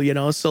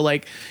prodigal, so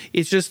like,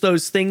 it's just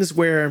those things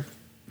where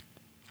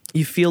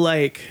you feel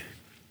like,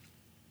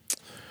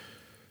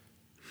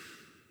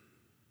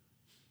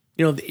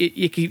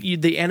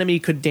 the enemy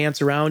could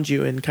dance around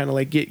you and kind of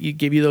like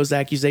give you those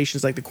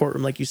accusations, like the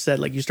courtroom, like you said,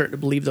 like you're starting to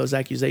believe those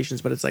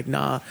accusations, but it's like,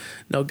 no,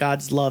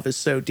 God's love is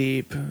so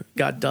deep.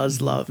 God does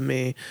love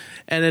me.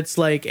 And it's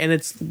like, and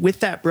it's with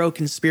that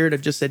broken spirit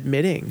of just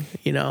admitting,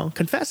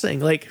 confessing,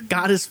 like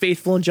God is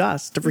faithful and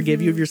just to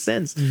forgive you of your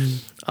sins.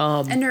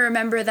 And to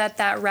remember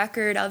that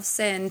record of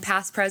sin,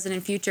 past, present,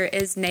 and future,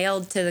 is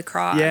nailed to the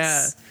cross.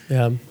 Yeah.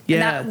 And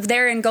that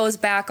therein goes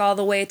back all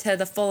the way to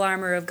the full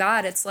armor of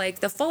God. It's like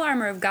the full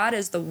armor of God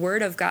is the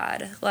word of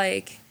God.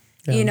 Like,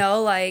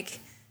 like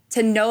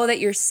to know that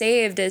you're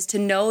saved is to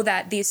know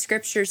that these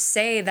scriptures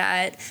say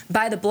that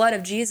by the blood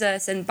of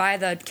Jesus and by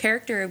the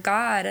character of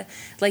God,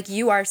 like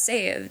you are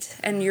saved,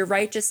 and your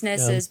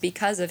righteousness is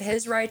because of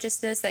his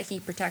righteousness, that he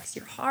protects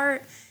your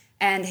heart,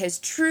 and his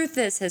truth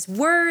is his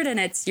word, and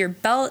it's your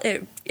belt.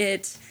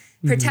 It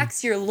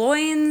protects your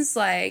loins.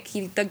 Like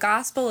the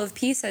gospel of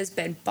peace has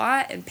been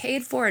bought and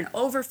paid for and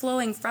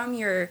overflowing from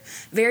your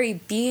very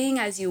being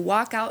as you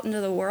walk out into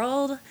the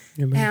world.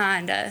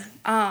 Amen.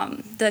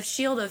 And the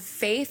shield of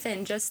faith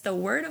and just the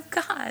word of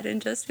God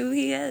and just who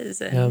he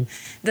is, and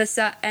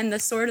the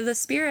sword of the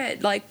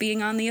spirit, like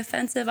being on the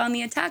offensive, on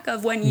the attack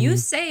of when you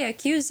say,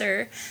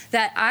 accuser,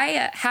 that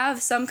I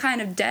have some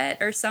kind of debt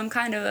or some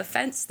kind of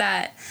offense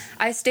that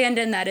I stand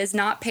in that is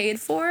not paid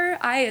for,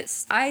 I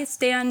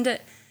stand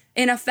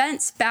in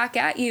offense back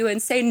at you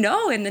and say,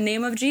 no, in the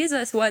name of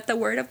Jesus, what the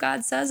word of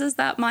God says is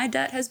that my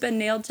debt has been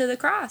nailed to the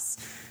cross.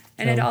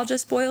 And it all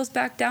just boils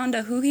back down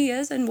to who he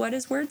is and what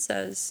his word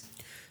says.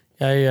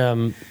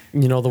 The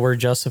word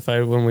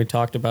justified, when we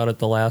talked about it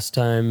the last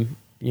time,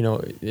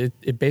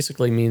 it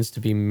basically means to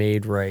be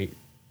made right.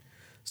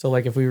 So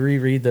like if we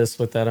reread this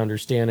with that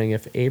understanding,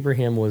 if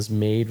Abraham was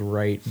made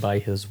right by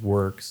his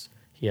works,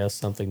 he has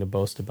something to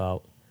boast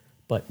about,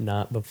 but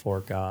not before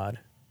God.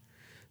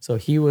 So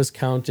it was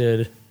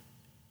counted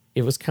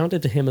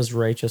to him as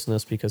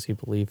righteousness because he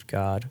believed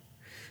God.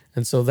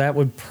 And so that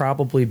would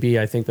probably be,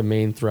 I think, the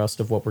main thrust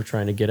of what we're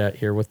trying to get at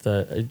here with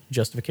the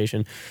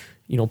justification.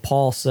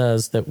 Paul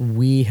says that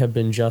we have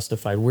been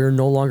justified. We're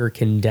no longer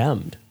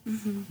condemned.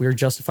 We're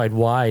justified.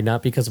 Why?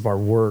 Not because of our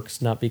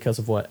works, not because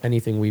of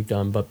anything we've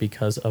done, but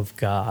because of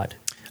God,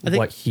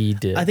 what he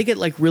did. I think it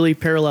like really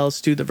parallels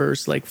to the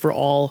verse, like for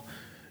all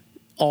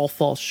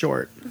fall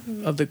short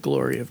of the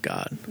glory of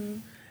God.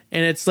 And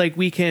it's like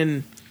we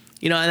can,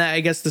 and I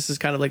guess this is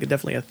kind of like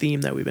definitely a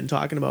theme that we've been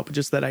talking about, but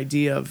just that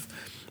idea of,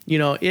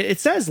 it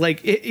says like,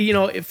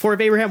 for if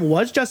Abraham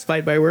was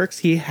justified by works,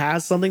 he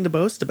has something to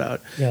boast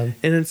about. Yeah.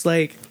 And it's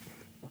like,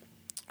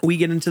 we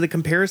get into the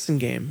comparison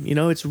game.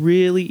 It's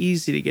really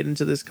easy to get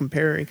into this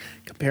comparing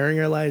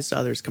our lives to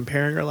others,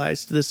 comparing our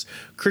lives to this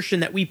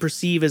Christian that we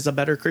perceive as a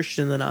better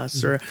Christian than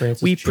us, or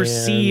Francis we Chan,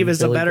 perceive as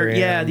Billy a better,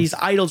 Graham. these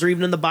idols are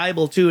even in the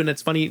Bible too. And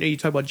it's funny, you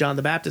talk about John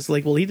the Baptist,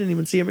 like, well, he didn't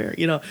even see a mirror,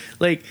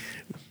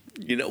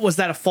 was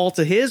that a fault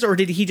of his, or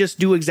did he just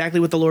do exactly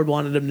what the Lord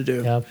wanted him to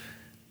do? Yeah.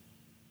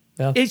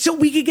 And so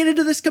we could get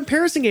into this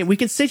comparison game. We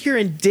can sit here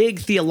and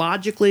dig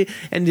theologically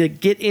and to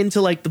get into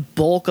like the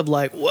bulk of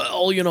like,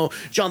 well,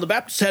 John the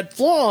Baptist had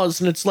flaws.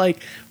 And it's like,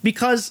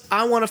 because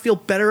I want to feel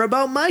better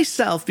about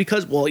myself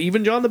because, well,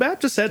 even John the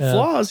Baptist had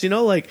flaws,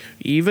 like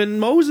even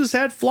Moses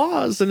had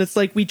flaws. And it's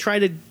like we try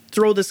to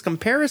throw this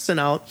comparison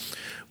out,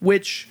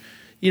 which,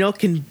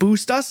 can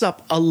boost us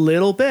up a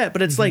little bit.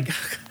 But it's like...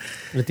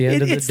 At the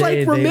end of the it's day,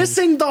 like we're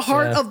missing the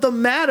heart of the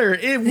matter.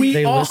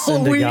 We all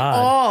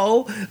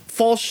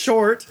fall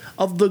short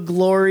of the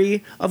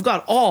glory of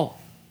God.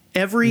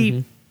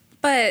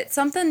 But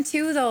something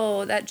too,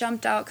 though, that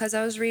jumped out because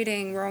I was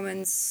reading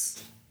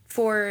Romans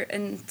 4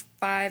 and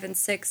 5 and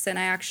 6, and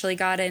I actually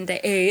got into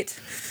 8.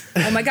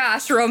 Oh my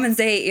gosh, Romans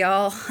 8,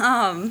 y'all.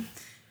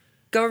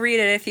 Go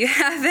read it if you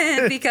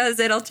haven't, because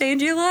it'll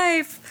change your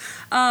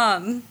life.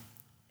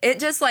 It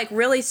just like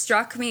really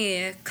struck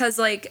me because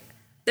like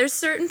there's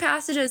certain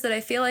passages that I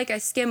feel like I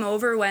skim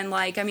over when,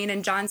 like, I mean,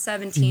 in John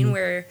 17,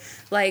 where,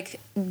 like,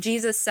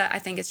 Jesus said, I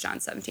think it's John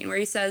 17, where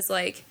he says,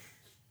 like,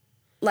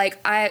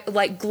 I,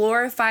 like,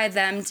 glorify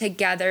them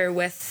together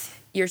with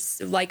your,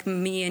 like,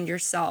 me and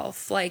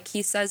yourself. Like,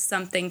 he says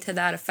something to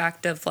that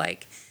effect of,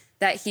 like,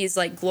 that he's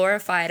like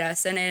glorified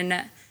us. And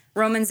in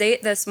Romans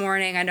 8 this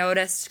morning, I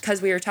noticed,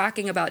 because we were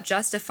talking about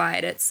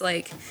justified, it's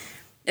like,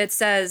 it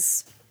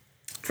says,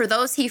 for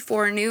those he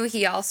foreknew,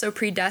 he also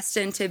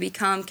predestined to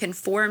become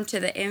conformed to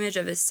the image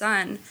of his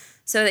Son,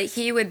 so that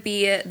he would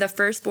be the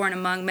firstborn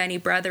among many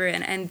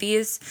brethren. And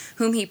these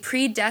whom he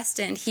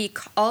predestined, he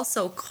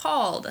also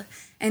called.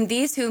 And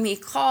these whom he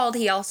called,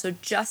 he also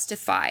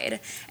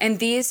justified. And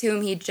these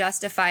whom he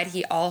justified,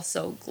 he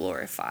also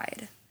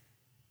glorified.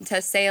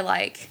 To say,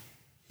 like,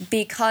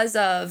 because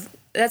of,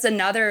 that's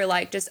another,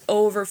 like, just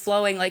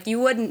overflowing. Like, you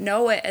wouldn't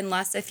know it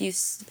unless if you,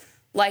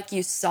 like,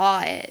 you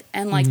saw it.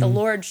 And, like, the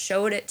Lord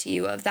showed it to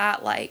you of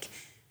that, like,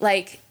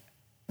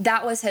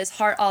 that was his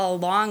heart all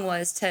along,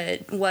 was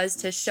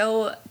to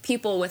show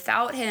people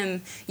without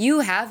him, you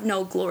have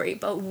no glory.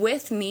 But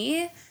with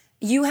me,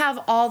 you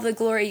have all the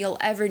glory you'll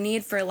ever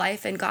need for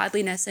life and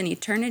godliness and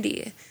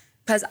eternity.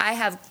 Because I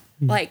have,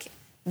 like,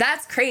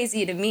 that's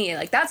crazy to me.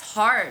 Like, that's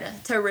hard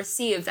to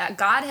receive, that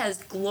God has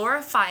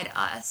glorified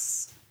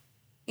us.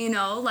 You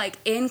know, like,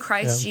 in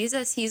Christ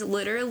Jesus, he's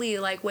literally,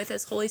 like, with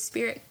his Holy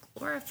Spirit,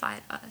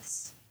 glorified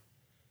us.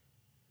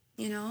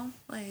 You know,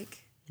 like.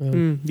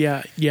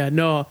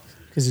 No.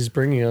 Because he's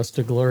bringing us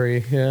to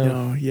glory. Yeah.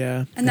 No,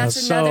 yeah. And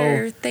that's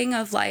another thing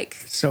of, like,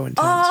 so intense.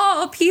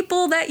 Oh,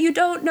 people that you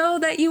don't know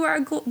that you are,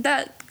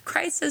 that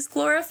Christ has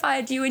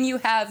glorified you, and you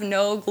have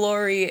no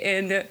glory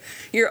in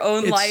your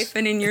own life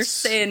and in your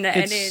sin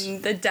and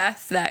in the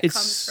death that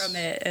comes from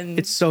it. And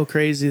it's so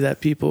crazy that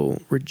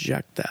people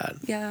reject that.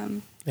 Yeah.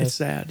 It's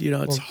sad. You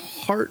know, it's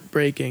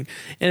heartbreaking.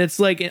 And it's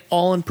like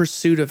all in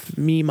pursuit of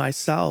me,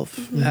 myself,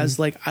 as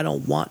like, I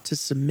don't want to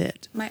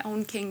submit. My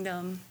own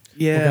kingdom.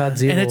 Yeah. Well,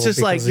 God's evil, and it's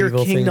just like your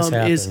kingdom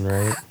is,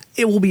 right?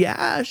 it will be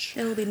ash.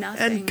 It will be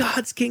nothing. And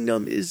God's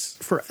kingdom is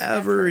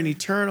forever and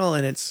eternal,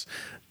 and it's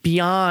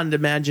beyond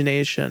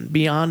imagination.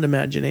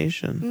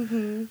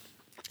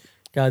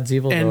 God's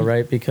evil, though,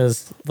 right?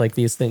 Because, like,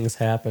 these things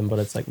happen, but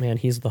it's like, man,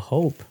 he's the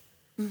hope.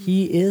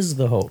 He is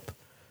the hope.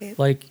 Yep.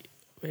 Like,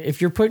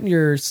 if you're putting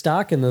your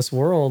stock in this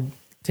world,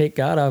 take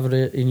God out of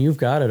it, and you've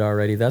got it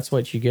already. That's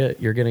what you get.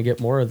 You're going to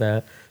get more of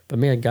that. But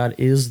man, God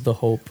is the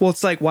hope. Well,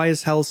 it's like, why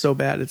is hell so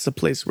bad? It's a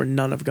place where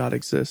none of God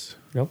exists.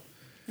 Yep.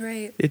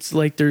 Right. It's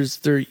like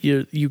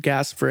you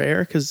gasp for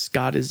air because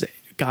God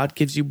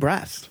gives you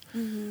breath.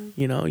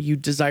 You know, you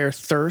desire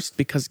thirst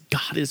because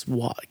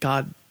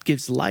God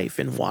gives life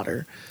in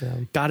water. Yeah.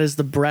 God is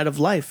the bread of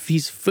life.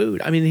 He's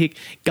food. I mean,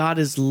 God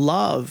is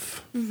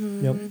love. Yep.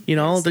 You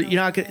know,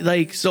 you're not gonna,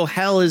 like, so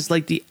hell is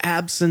like the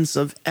absence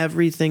of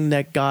everything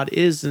that God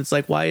is. And it's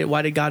like,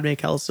 why did God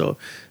make hell so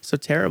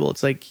terrible?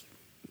 It's like,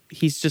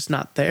 he's just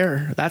not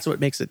there. That's what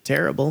makes it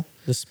terrible.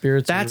 The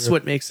spirits.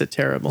 What makes it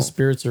terrible. The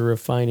spirits are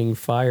refining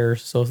fire.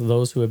 So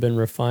those who have been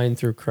refined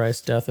through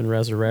Christ's death and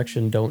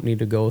resurrection don't need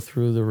to go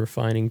through the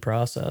refining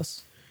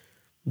process.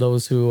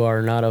 Those who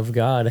are not of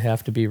God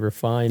have to be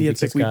refined. Yeah,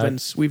 it's like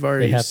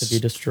they have to be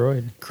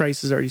destroyed.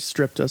 Christ has already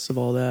stripped us of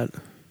all that.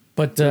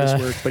 But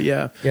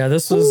yeah,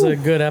 this was a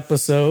good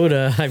episode.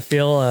 I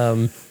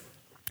feel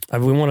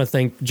we want to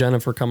thank Jenna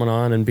for coming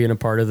on and being a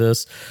part of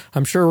this.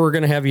 I'm sure we're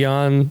going to have you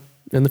on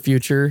in the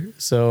future.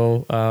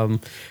 So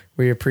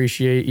we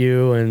appreciate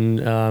you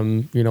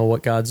and you know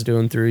what God's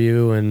doing through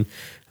you. And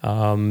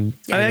I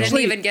didn't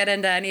even get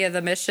into any of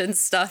the mission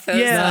stuff. It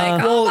was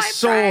like, my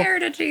prayer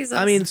to Jesus.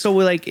 I mean, so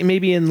we like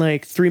maybe in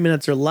like 3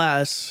 minutes or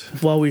less,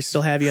 while we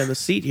still have you on the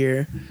seat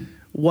here,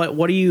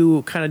 what are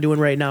you kind of doing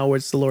right now?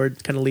 Where's the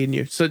Lord kind of leading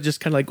you? So just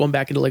kind of like going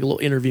back into like a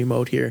little interview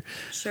mode here.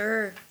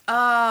 Sure.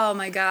 Oh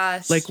my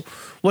gosh. Like,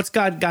 what's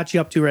God got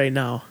you up to right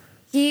now?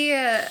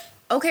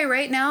 Okay,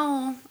 right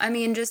now, I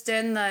mean, just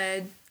in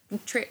the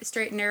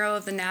straight and narrow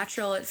of the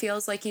natural, it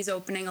feels like he's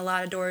opening a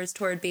lot of doors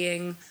toward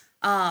being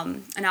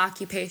an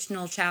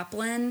occupational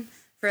chaplain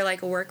for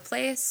like a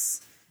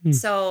workplace.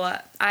 So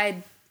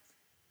I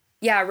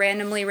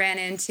randomly ran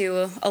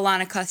into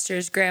Alana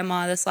Custer's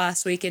grandma this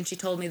last week, and she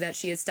told me that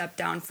she had stepped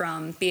down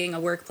from being a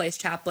workplace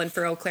chaplain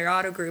for Eau Claire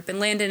Auto Group.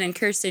 And Landon and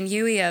Kirsten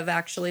Huey have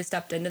actually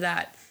stepped into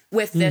that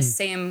with this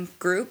same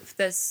group,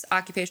 this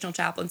Occupational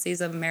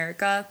Chaplaincies of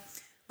America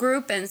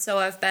group. And so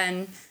I've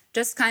been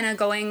just kind of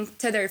going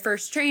to their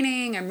first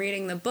training. I'm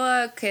reading the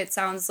book. It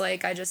sounds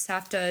like I just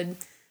have to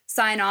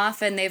sign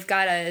off, and they've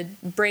got to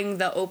bring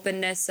the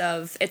openness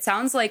of, it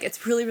sounds like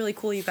it's really, really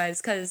cool, you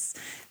guys, because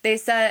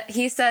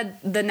he said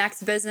the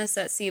next business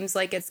that seems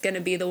like it's going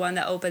to be the one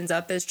that opens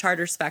up is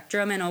Charter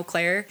Spectrum in Eau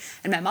Claire.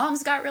 And my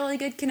mom's got really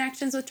good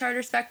connections with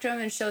Charter Spectrum,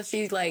 and so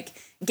she like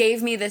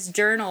gave me this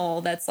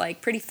journal that's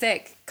like pretty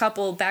thick,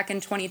 couple back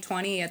in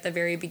 2020 at the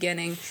very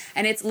beginning,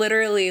 and it's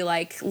literally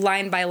like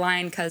line by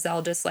line, because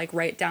I'll just like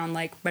write down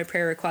like my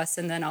prayer requests,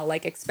 and then I'll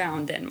like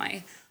expound in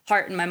my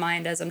heart and my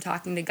mind as I'm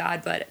talking to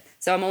God. But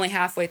so I'm only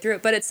halfway through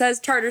it, but it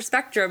says Charter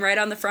Spectrum right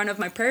on the front of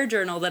my prayer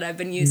journal that I've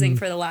been using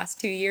for the last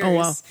 2 years. Oh,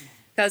 wow.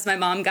 Because my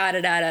mom got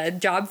it at a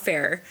job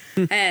fair.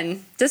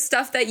 And just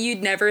stuff that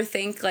you'd never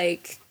think,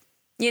 like,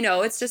 you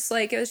know, it's just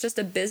like, it was just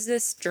a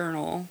business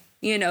journal.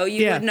 You know,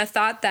 you wouldn't have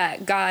thought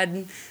that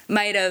God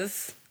might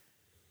have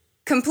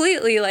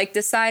completely like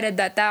decided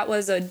that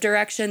was a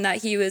direction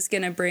that he was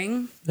going to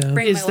bring Is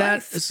my that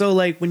life. so?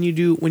 Like when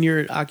you're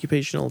an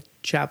occupational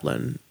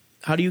chaplain,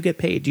 how do you get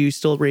paid? Do you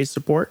still raise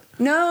support?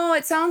 No,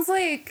 it sounds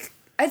like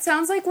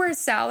we're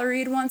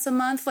salaried once a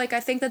month. Like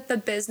I think that the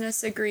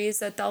business agrees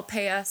that they'll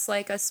pay us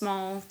like a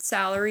small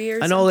salary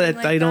or something. I know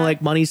that I know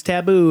like money's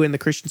taboo in the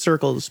Christian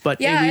circles, but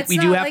yeah, we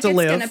do have to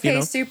live. It's going to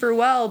pay super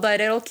well,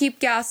 but it'll keep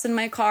gas in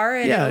my car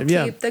and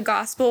it'll keep the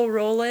gospel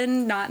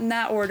rolling, not in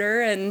that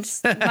order. And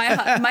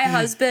my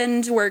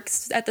husband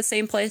works at the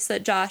same place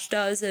that Josh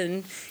does,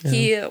 and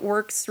he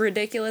works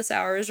ridiculous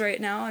hours right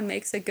now and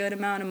makes a good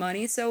amount of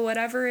money. So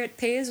whatever it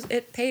pays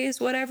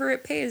whatever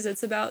it pays.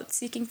 It's about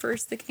seeking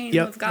first the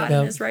kingdom of God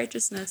and his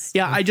righteousness.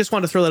 Yeah, I just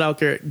want to throw that out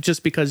there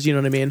just because, you know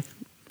what I mean?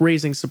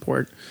 Raising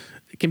support,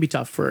 it can be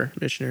tough for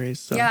missionaries.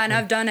 So. Yeah, and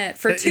I've done it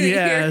for 2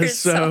 years.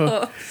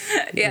 So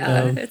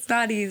it's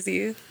not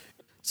easy.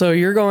 So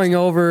you're going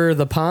over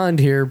the pond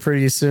here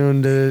pretty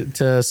soon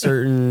to a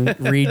certain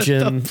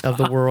region of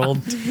the world.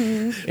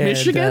 And,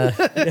 Michigan?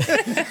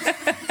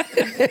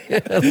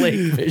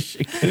 Lake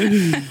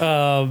Michigan.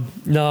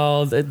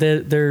 No,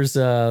 there's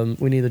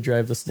we need to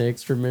drive the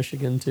snakes from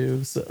Michigan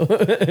too. So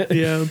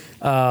Yeah.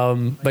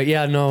 but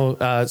yeah,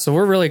 no. So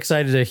we're really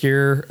excited to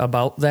hear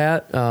about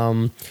that.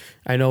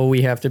 I know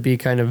we have to be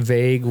kind of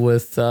vague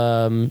with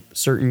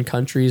certain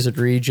countries and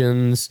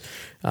regions.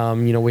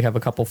 We have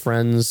a couple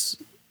friends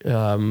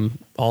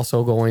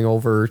also going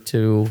over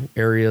to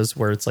areas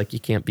where it's like you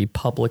can't be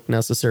public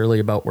necessarily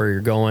about where you're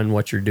going,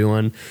 what you're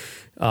doing.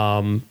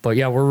 But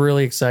yeah, we're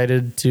really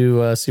excited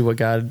to see what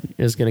God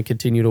is going to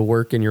continue to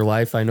work in your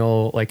life. I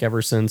know, like,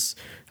 ever since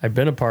I've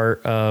been a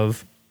part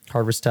of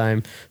Harvest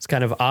Time, it's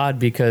kind of odd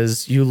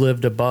because you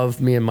lived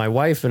above me and my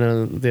wife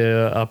in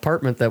the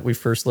apartment that we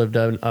first lived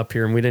in up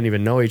here, and we didn't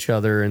even know each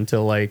other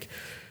until like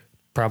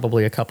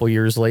probably a couple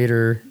years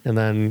later. And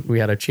then we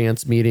had a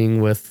chance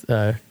meeting with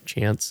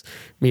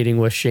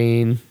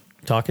Shane,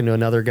 talking to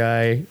another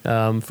guy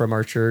from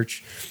our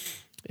church.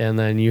 And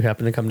then you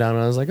happened to come down,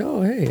 and I was like,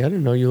 "Oh, hey, I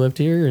didn't know you lived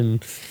here."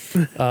 And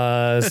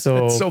so,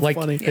 so like,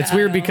 funny. it's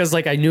weird because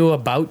like I knew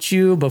about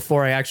you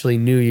before I actually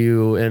knew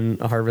you in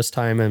Harvest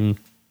Time, and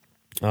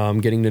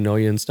getting to know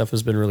you and stuff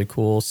has been really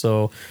cool.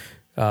 So,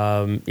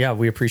 yeah,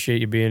 we appreciate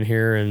you being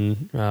here,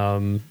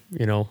 and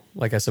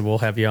like I said, we'll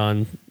have you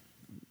on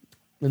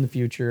in the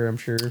future, I'm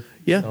sure.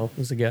 Yeah,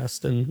 as a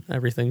guest and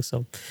everything.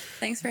 So,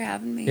 thanks for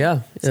having me. Yeah,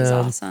 this is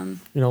awesome.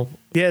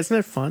 Yeah, isn't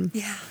it fun?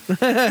 Yeah.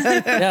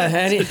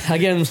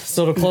 Again,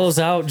 so to close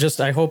out,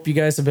 just I hope you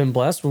guys have been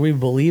blessed. We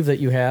believe that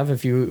you have.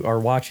 If you are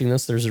watching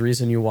this, there's a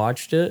reason you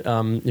watched it.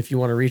 If you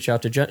want to reach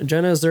out to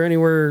Jenna, is there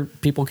anywhere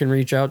people can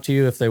reach out to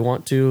you if they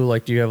want to?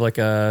 Like, do you have like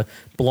a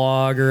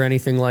blog or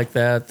anything like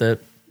that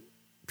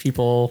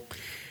people?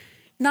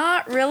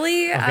 Not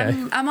really.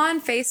 Okay. I'm on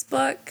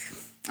Facebook.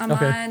 I'm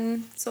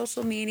on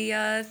social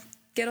media.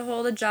 Get a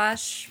hold of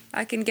Josh.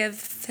 I can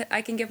give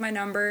my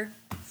number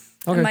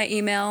and my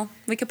email.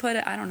 We could put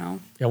it. I don't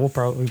know. Yeah, we'll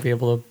probably be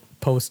able to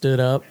post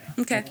it up.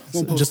 Okay.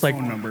 We'll post just the like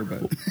phone number,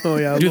 but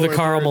do the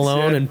Carl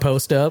Malone and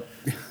post up.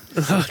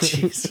 Oh,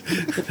 jeez.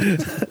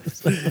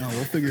 no,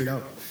 we'll figure it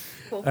out.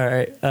 Cool. All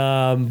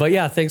right. But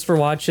yeah, thanks for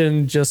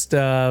watching. Just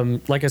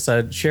like I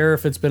said, share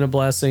if it's been a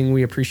blessing.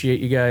 We appreciate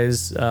you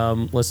guys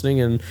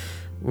listening, and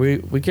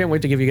we can't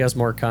wait to give you guys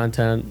more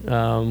content.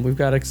 We've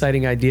got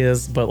exciting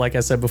ideas, but like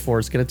I said before,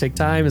 it's going to take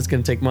time. It's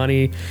going to take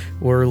money.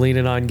 We're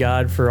leaning on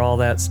God for all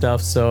that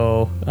stuff.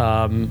 So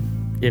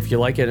if you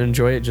like it and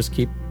enjoy it, just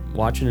keep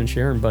watching and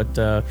sharing. But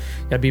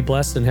yeah, be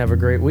blessed and have a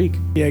great week.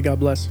 Yeah, God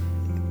bless.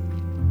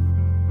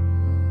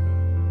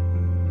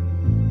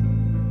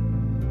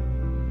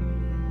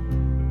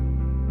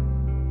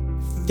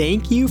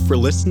 Thank you for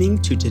listening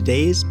to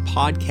today's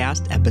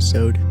podcast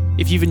episode.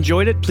 If you've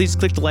enjoyed it, please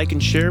click the like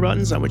and share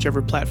buttons on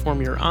whichever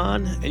platform you're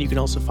on, and you can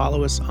also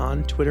follow us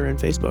on Twitter and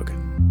Facebook.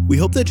 We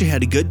hope that you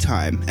had a good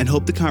time and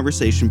hope the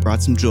conversation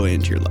brought some joy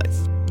into your life.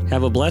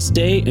 Have a blessed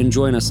day and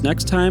join us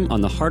next time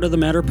on the Heart of the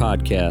Matter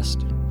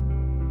podcast.